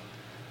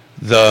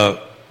the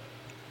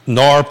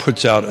NAR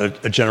puts out a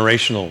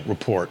generational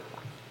report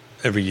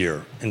every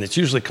year, and it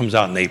usually comes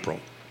out in April.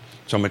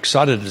 So I'm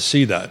excited to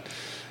see that.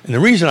 And the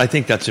reason I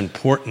think that's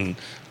important,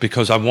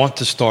 because I want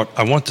to start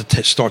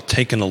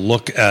taking a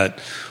look at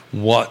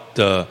what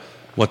the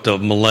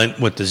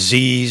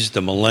Zs,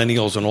 the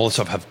millennials, and all this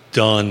stuff have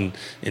done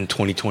in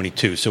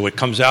 2022. So it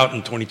comes out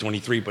in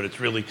 2023, but it's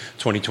really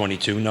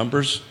 2022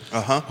 numbers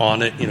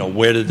on it.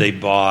 Where did they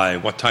buy?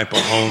 What type of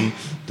home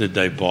did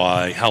they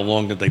buy? How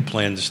long did they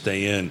plan to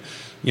stay in?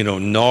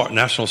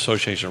 National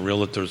Association of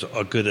Realtors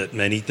are good at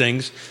many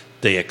things.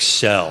 They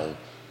excel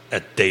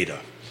at data.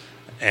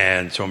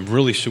 And so I'm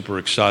really super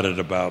excited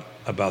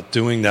about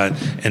doing that.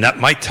 And that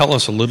might tell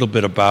us a little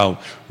bit about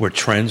where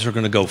trends are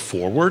going to go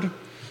forward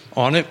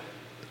on it.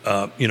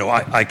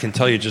 I can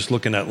tell you, just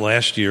looking at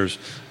last year's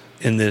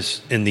in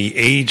the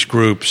age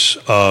groups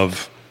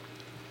of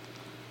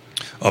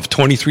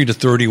 23 to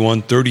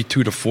 31,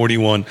 32 to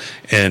 41,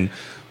 and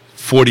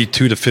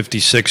 42 to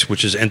 56,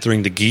 which is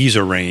entering the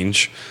geezer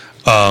range.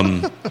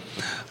 85%,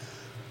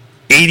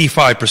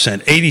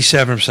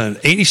 87%,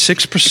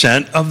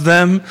 86% of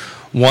them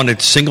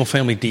wanted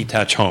single-family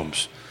detached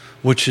homes,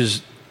 which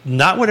is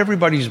not what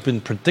everybody's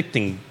been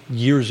predicting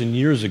years and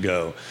years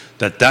ago,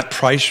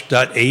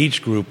 that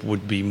age group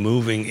would be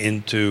moving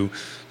into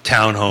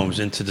townhomes,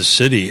 into the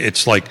city.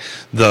 It's like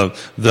the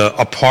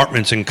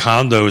apartments and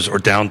condos are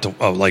down to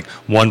like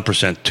 1%,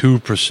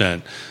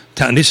 2%.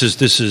 And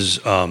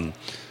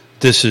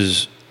this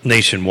is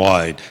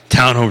nationwide.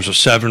 Townhomes are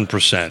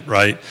 7%,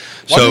 right?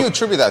 What do you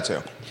attribute that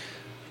to?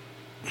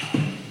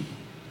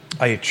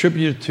 I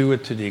attribute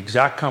it to the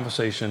exact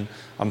conversation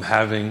I'm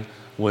having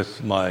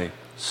with my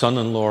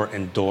son-in-law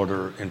and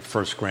daughter and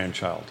first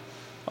grandchild.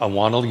 I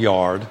want a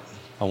yard.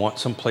 I want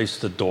some place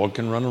the dog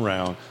can run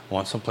around. I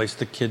want some place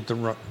the kid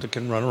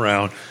can run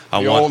around.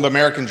 The old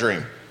American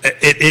dream.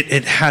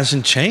 It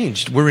hasn't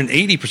changed. We're in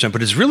 80%,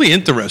 but it's really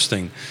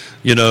interesting.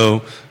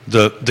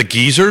 The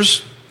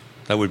geezers,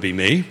 that would be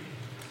me,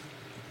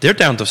 they're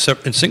down to,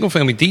 in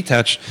single-family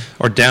detached,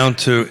 are down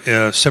to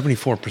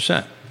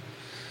 74%.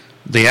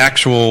 The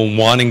actual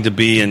wanting to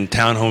be in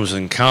townhomes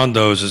and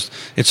condos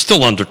it's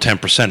still under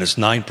 10%. It's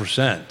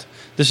 9%.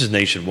 This is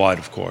nationwide,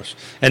 of course.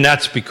 And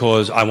that's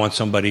because I want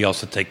somebody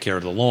else to take care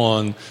of the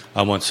lawn.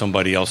 I want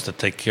somebody else to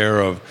take care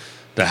of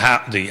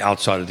the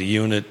outside of the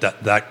unit,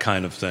 that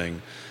kind of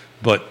thing.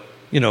 But,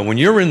 when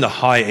you're in the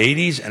high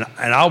 80s, and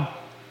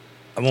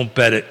I won't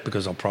bet it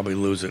because I'll probably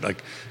lose it. I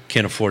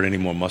can't afford any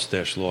more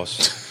mustache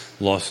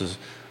losses.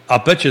 I'll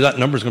bet you that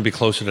number is going to be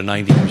closer to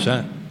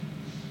 90%.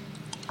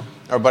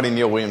 Our buddy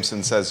Neil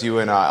Williamson says you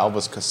and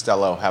Elvis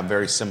Costello have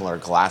very similar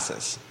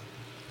glasses.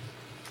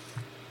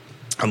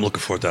 I'm looking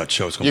forward to that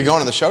show. You're going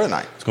to the show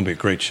tonight. It's going to be a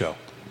great show.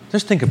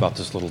 Just think about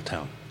this little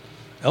town.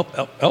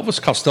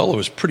 Elvis Costello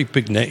is a pretty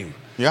big name.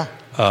 Yeah.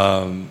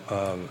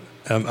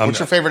 What's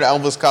your favorite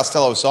Elvis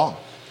Costello song?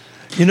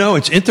 You know,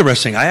 it's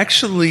interesting. I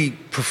actually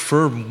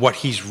prefer what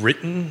he's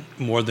written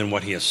more than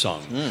what he has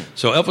sung.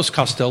 So Elvis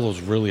Costello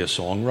is really a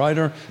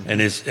songwriter,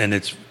 and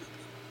it's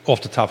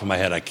off the top of my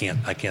head. I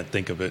can't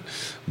think of it,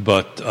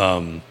 but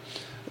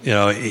you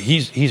know,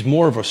 he's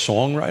more of a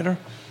songwriter.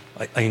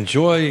 I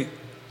enjoy.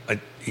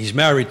 He's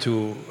married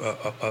to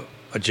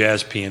a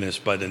jazz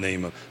pianist by the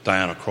name of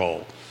Diana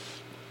Kroll,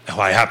 who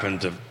I happen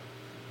to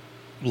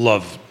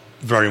love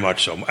very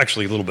much so.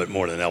 Actually, a little bit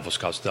more than Elvis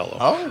Costello.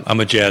 Oh. I'm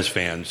a jazz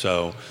fan,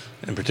 so,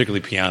 and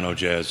particularly piano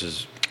jazz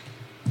is,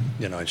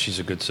 you know, and she's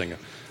a good singer.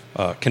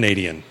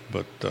 Canadian,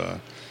 but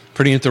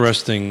pretty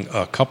interesting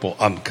couple.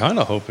 I'm kind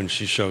of hoping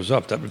she shows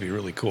up. That would be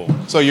really cool.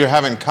 So you're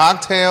having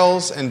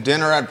cocktails and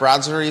dinner at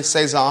Brasserie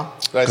Saison.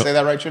 Did I say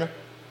that right, Judah?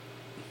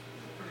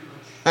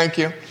 Thank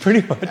you.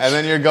 Pretty much. And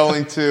then you're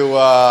going to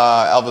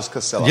Elvis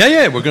Costello.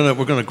 Yeah. We're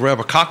gonna grab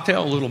a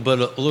cocktail, a little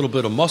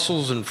bit of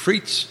mussels and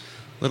frites,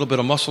 a little bit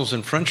of mussels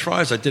and French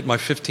fries. I did my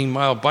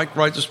 15-mile bike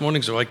ride this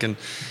morning, so I can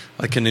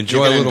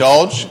enjoy you can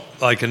indulge.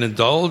 I can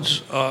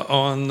indulge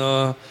on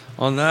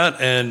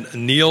that. And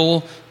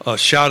Neil,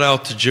 shout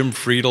out to Jim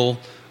Friedel.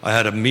 I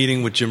had a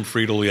meeting with Jim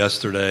Friedel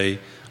yesterday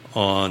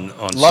on.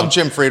 Love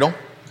Jim Friedel.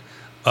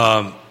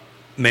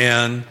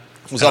 Man.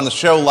 Was on the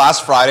show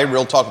last Friday,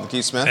 Real Talk with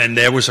Keith Smith. And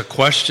there was a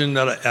question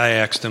that I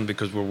asked him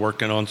because we're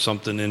working on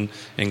something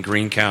in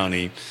Greene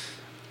County.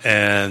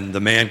 And the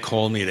man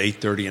called me at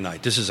 8:30 at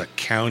night. This is a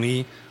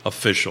county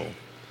official.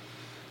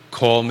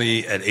 Called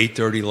me at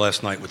 8:30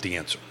 last night with the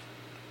answer.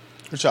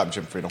 Good job,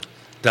 Jim Friedel.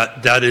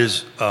 That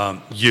is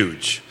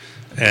huge.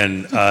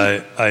 And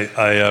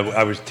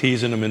I was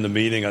teasing him in the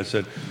meeting. I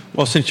said,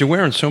 well, since you're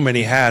wearing so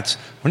many hats,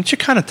 why don't you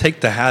kind of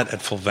take the hat at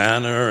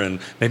Fulvana and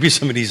maybe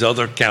some of these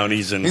other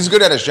counties? And he's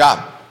good at his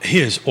job.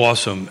 He is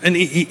awesome. And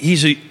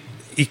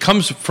he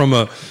comes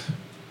from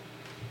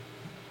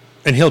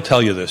and he'll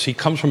tell you this, he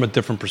comes from a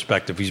different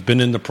perspective. He's been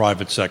in the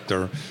private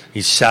sector.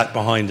 He's sat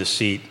behind the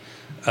seat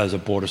as a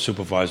board of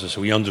supervisors,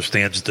 so he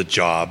understands the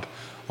job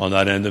on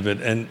that end of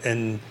it.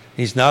 And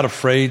he's not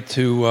afraid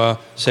to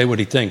say what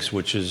he thinks,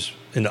 which is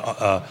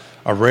a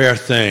rare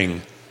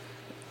thing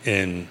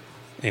in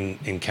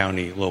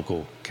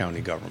local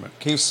county government.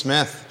 Keith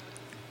Smith,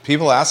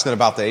 people asking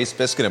about the Ace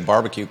Biscuit and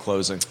Barbecue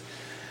closing.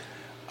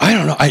 I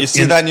don't know. You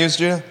see that news,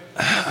 Judah?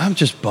 I'm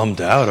just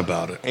bummed out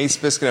about it. Ace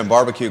Biscuit and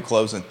Barbecue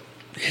closing.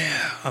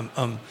 Yeah,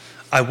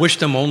 I wish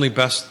them only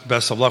best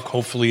of luck.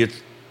 Hopefully,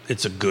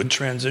 it's a good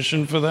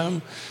transition for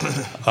them.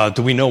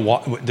 Do we know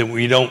why?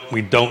 We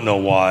don't know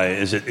why.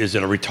 Is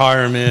it a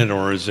retirement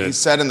or is it? He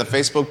said in the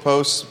Facebook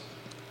post,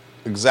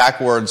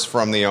 exact words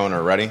from the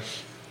owner. Ready?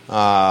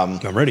 I'm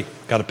ready.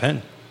 Got a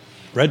pen,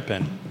 red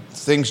pen.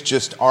 Things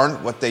just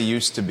aren't what they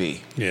used to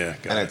be. Yeah,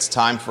 and it's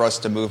time for us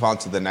to move on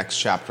to the next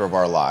chapter of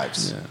our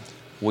lives. Yeah.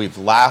 We've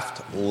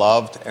laughed,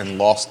 loved, and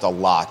lost a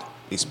lot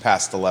these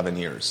past 11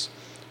 years.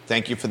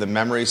 Thank you for the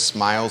memories,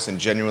 smiles, and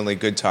genuinely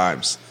good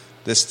times.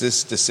 This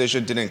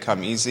decision didn't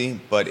come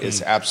easy, but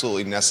it's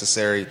absolutely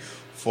necessary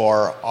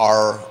for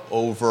our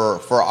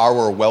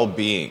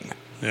well-being.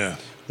 Yeah.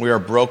 We are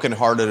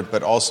brokenhearted,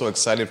 but also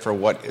excited for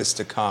what is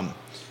to come.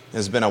 It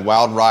has been a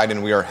wild ride,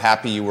 and we are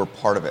happy you were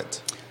part of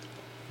it.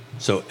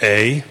 So,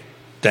 A,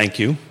 thank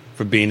you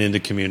for being in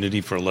the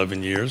community for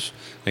 11 years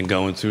and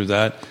going through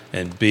that,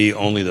 and B,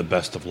 only the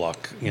best of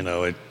luck. You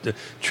know,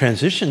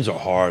 transitions are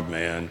hard,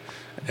 man.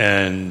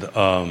 And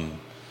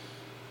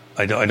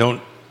I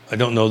don't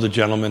know the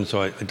gentleman,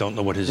 so I don't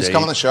know what his age is. He's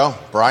coming on the show,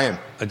 Brian.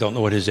 I don't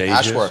know what his age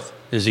Ashworth.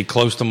 is. Is he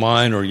close to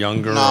mine or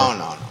younger?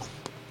 No.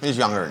 He's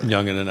younger than you.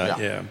 Younger than that,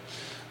 yeah.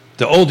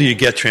 The older you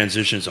get,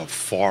 transitions are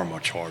far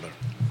much harder.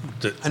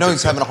 I know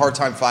he's having a hard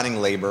time finding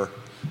labor.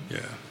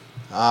 Yeah.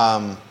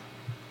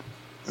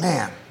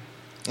 Man,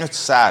 it's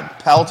sad.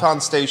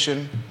 Peloton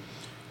Station,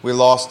 we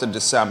lost in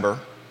December.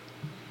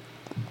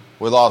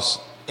 We lost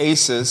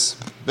Aces,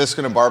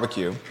 Biscuit and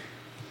Barbecue.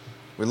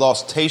 We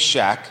lost Taste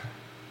Shack,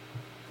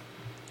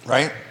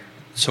 right?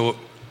 So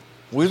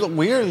we've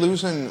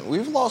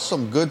lost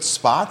some good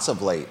spots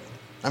of late.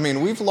 I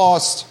mean, we've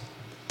lost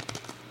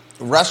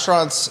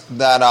restaurants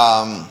that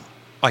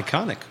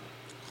iconic.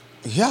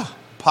 Yeah.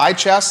 Pie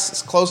Chest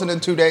is closing in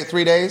 3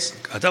 days.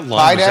 God, that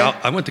line was out.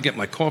 I went to get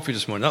my coffee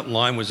this morning. That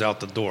line was out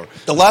the door.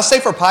 The last day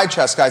for Pie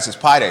Chest, guys, is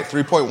Pie Day,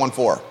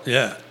 3.14.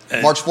 Yeah.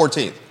 March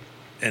 14th.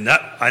 And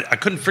that I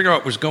couldn't figure out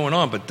what was going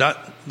on, but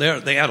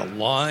they had a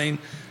line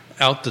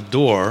out the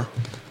door.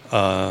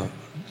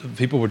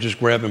 People were just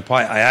grabbing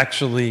pie. I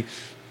actually,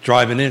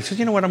 driving in, said,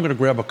 you know what, I'm going to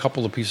grab a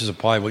couple of pieces of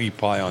pie. We'll eat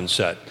pie on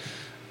set.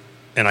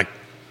 And I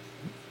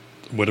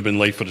would have been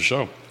late for the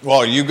show.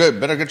 Well, you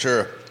better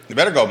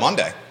go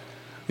Monday.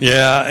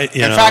 Yeah.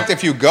 In fact,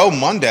 if you go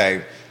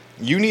Monday,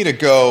 you need to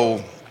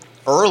go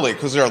early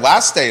because their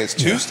last day is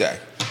Tuesday.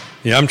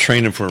 Yeah, I'm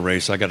training for a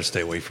race. I got to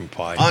stay away from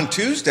pie. On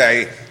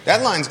Tuesday,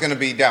 that line's going to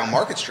be down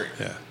Market Street.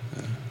 Yeah.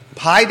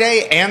 Pie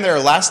day and their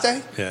last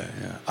day? Yeah.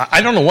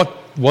 I don't know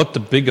what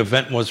the big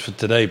event was for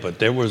today, but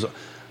there was.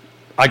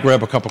 I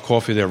grab a cup of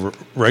coffee there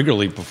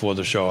regularly before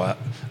the show.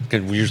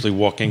 We usually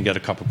walk in, get a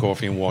cup of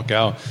coffee, and walk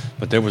out.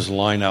 But there was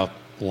line out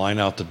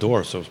the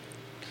door, so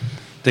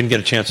didn't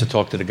get a chance to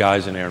talk to the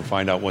guys in there and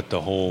find out what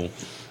the whole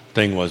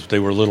thing was. They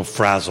were a little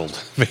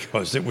frazzled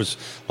because it was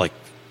like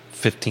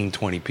 15,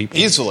 20 people.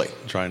 Easily.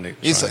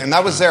 Easily. And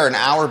that was there an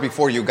hour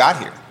before you got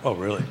here. Oh,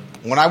 really?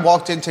 When I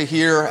walked into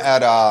here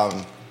at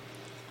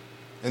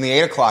in the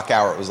 8 o'clock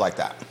hour, it was like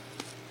that.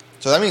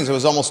 So that means it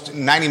was almost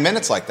 90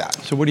 minutes like that.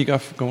 So what do you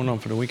got going on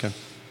for the weekend?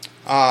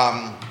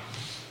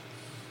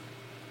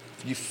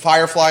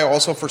 Firefly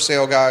also for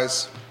sale,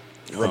 guys.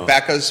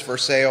 Rebecca's for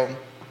sale.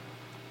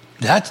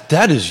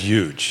 That is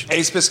huge.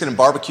 Ace Biscuit and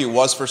Barbecue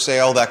was for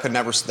sale.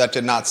 That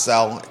did not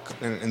sell.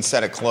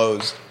 Instead, it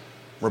closed.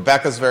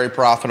 Rebecca's very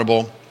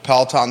profitable.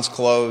 Peloton's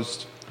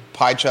closed.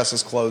 Pie Chest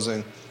is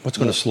closing. What's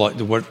going to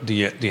slide? What do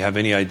you have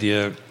any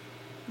idea?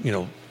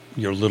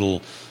 Your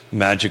little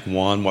magic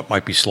wand. What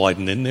might be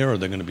sliding in there? Or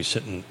they're going to be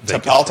sitting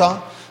vacant? To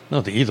Peloton?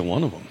 No, to either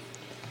one of them.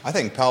 I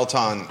think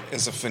Peloton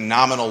is a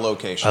phenomenal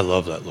location. I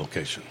love that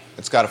location.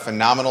 It's got a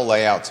phenomenal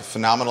layout. It's a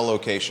phenomenal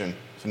location.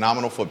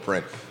 Phenomenal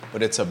footprint.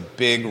 But it's a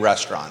big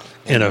restaurant.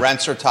 And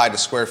rents are tied to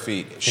square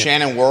feet.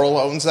 Shannon Worrell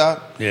owns that.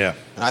 Yeah.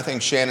 And I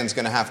think Shannon's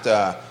going to have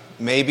to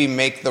maybe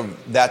make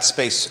that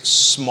space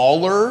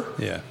smaller.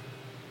 Yeah.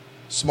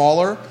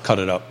 Smaller. Cut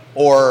it up.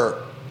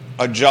 Or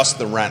adjust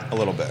the rent a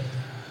little bit.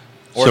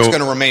 Or it's going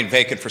to remain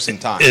vacant for some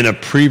time. In a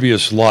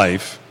previous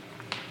life,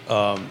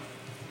 I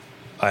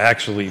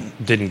actually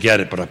didn't get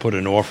it, but I put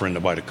an offer in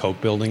to buy the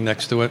Coke building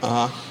next to it.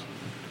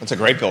 That's a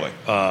great building.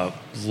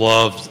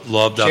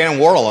 Loved that. Shannon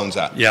Worrell owns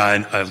that.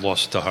 Yeah, I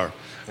lost to her.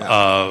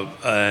 Yeah.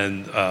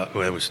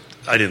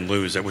 I didn't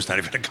lose. It was not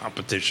even a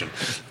competition.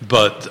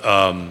 But,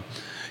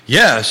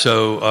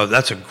 so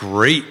that's a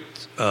great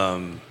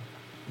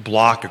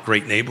block, a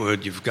great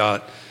neighborhood. You've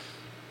got,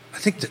 I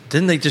think,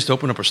 didn't they just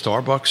open up a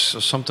Starbucks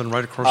or something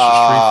right across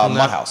the street from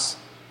that? Mud House.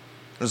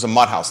 There's a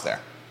Mud House there.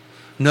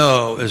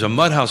 No, there's a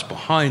Mud House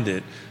behind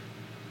it.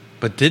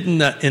 But didn't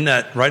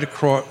that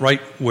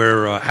right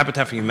where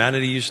Habitat for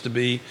Humanity used to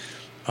be,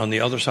 on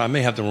the other side? I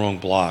may have the wrong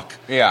block.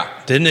 Yeah.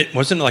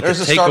 Wasn't it like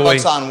There's a a takeaway?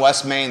 Starbucks on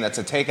West Main that's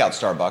a takeout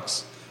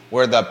Starbucks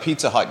where the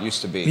Pizza Hut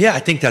used to be. Yeah, I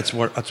think that's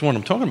what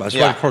I'm talking about. It's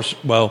right across,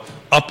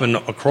 up and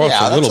across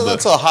a little bit.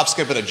 That's a hop,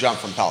 skip, and a jump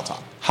from Peloton.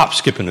 Hop,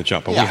 skip, and a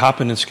jump. Are we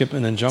hopping and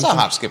skipping and jumping? It's a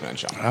hop, skip, and a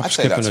jump. Hop,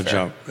 skip, and a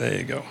jump. There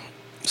you go.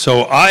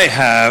 So I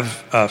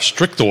have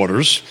strict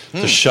orders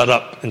to shut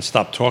up and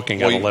stop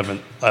talking at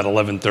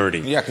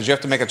 11:30. Yeah, because you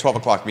have to make a 12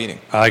 o'clock meeting.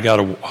 I got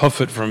to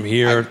hoof it from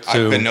here to...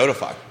 I've been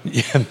notified.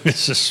 Yeah,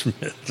 Mrs.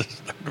 Smith has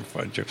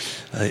notified you.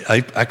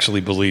 I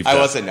actually believe that. I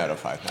wasn't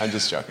notified. I'm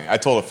just joking. I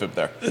told a fib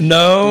there.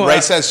 No. Ray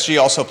says she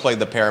also played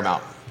the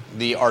Paramount,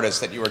 the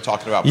artist that you were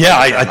talking about. Yeah,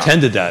 I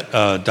attended that.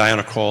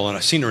 Diana Krall, and I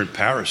seen her in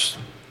Paris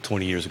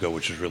 20 years ago,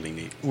 which was really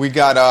neat. We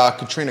got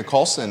Katrina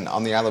Colson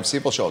on the I Love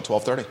CVille show at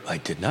 12:30. I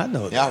did not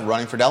know that. Yeah,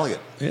 running for delegate.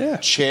 Yeah.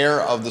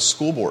 Chair of the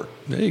school board.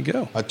 There you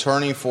go.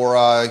 Attorney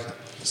for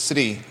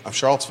City of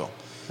Charlottesville.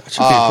 That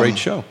should be a great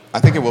show.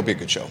 I think it will be a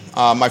good show.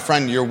 My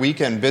friend, your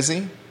weekend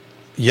busy?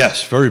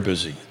 Yes, very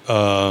busy.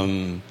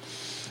 Yonna's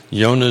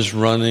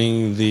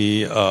running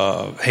the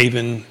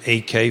Haven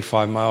 8K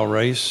 5-mile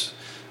race.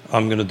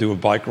 I'm going to do a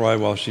bike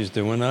ride while she's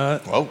doing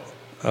that. Whoa.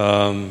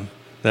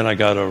 Then I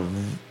got to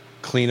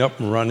clean up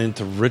and run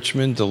into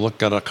Richmond to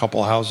look at a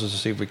couple houses to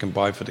see if we can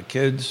buy for the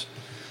kids.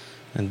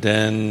 And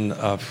then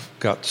I've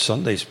got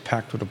Sundays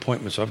packed with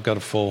appointments. So I've got a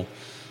full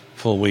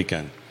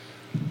weekend.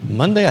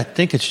 Monday, I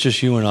think it's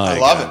just you and I. I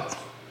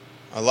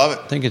love it.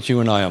 I think it's you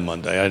and I on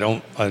Monday.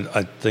 I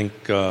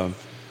think I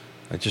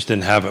just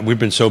didn't have it. We've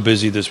been so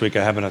busy this week,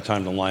 I haven't had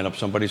time to line up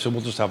somebody. So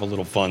we'll just have a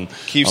little fun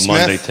on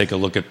Monday, take a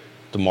look at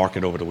the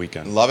market over the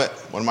weekend. Love it.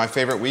 One of my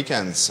favorite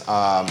weekends.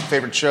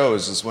 Favorite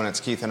shows is when it's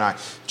Keith and I.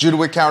 Judah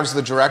Wickower is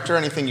the director.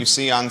 Anything you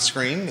see on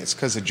screen, it's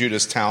because of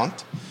Judah's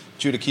talent.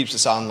 Judah keeps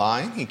us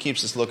online. He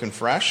keeps us looking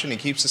fresh, and he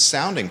keeps us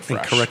sounding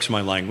fresh. He corrects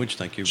my language.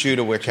 Thank you.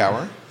 Judah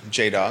Wickower,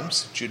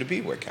 J-Dubs, Judah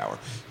B. Wickower.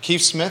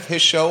 Keith Smith,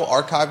 his show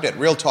archived at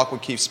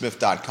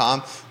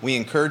realtalkwithkeithsmith.com. We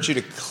encourage you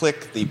to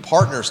click the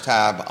Partners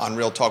tab on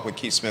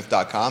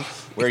realtalkwithkeithsmith.com,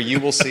 where you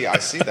will see, I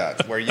see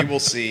that, where you will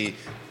see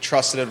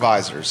trusted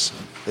advisors.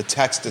 The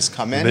text has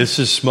come in. The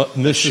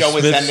show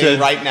is ending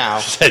right now.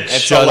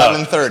 It's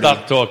 11:30.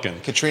 Stop talking.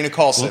 Katrina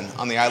Colson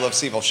on the I Love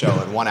CVille show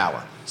in 1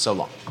 hour. So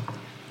long.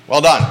 Well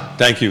done.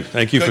 Thank you.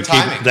 Thank you Good for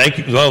timing.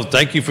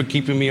 Thank you for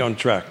keeping me on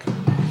track.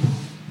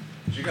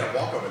 You got to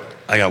walk over there.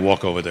 I got to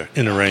walk over there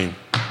in the rain.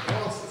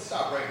 Well, let's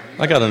stop raining.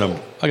 I got an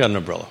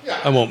umbrella. Yeah.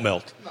 I won't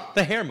melt. No.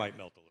 The hair might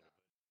melt.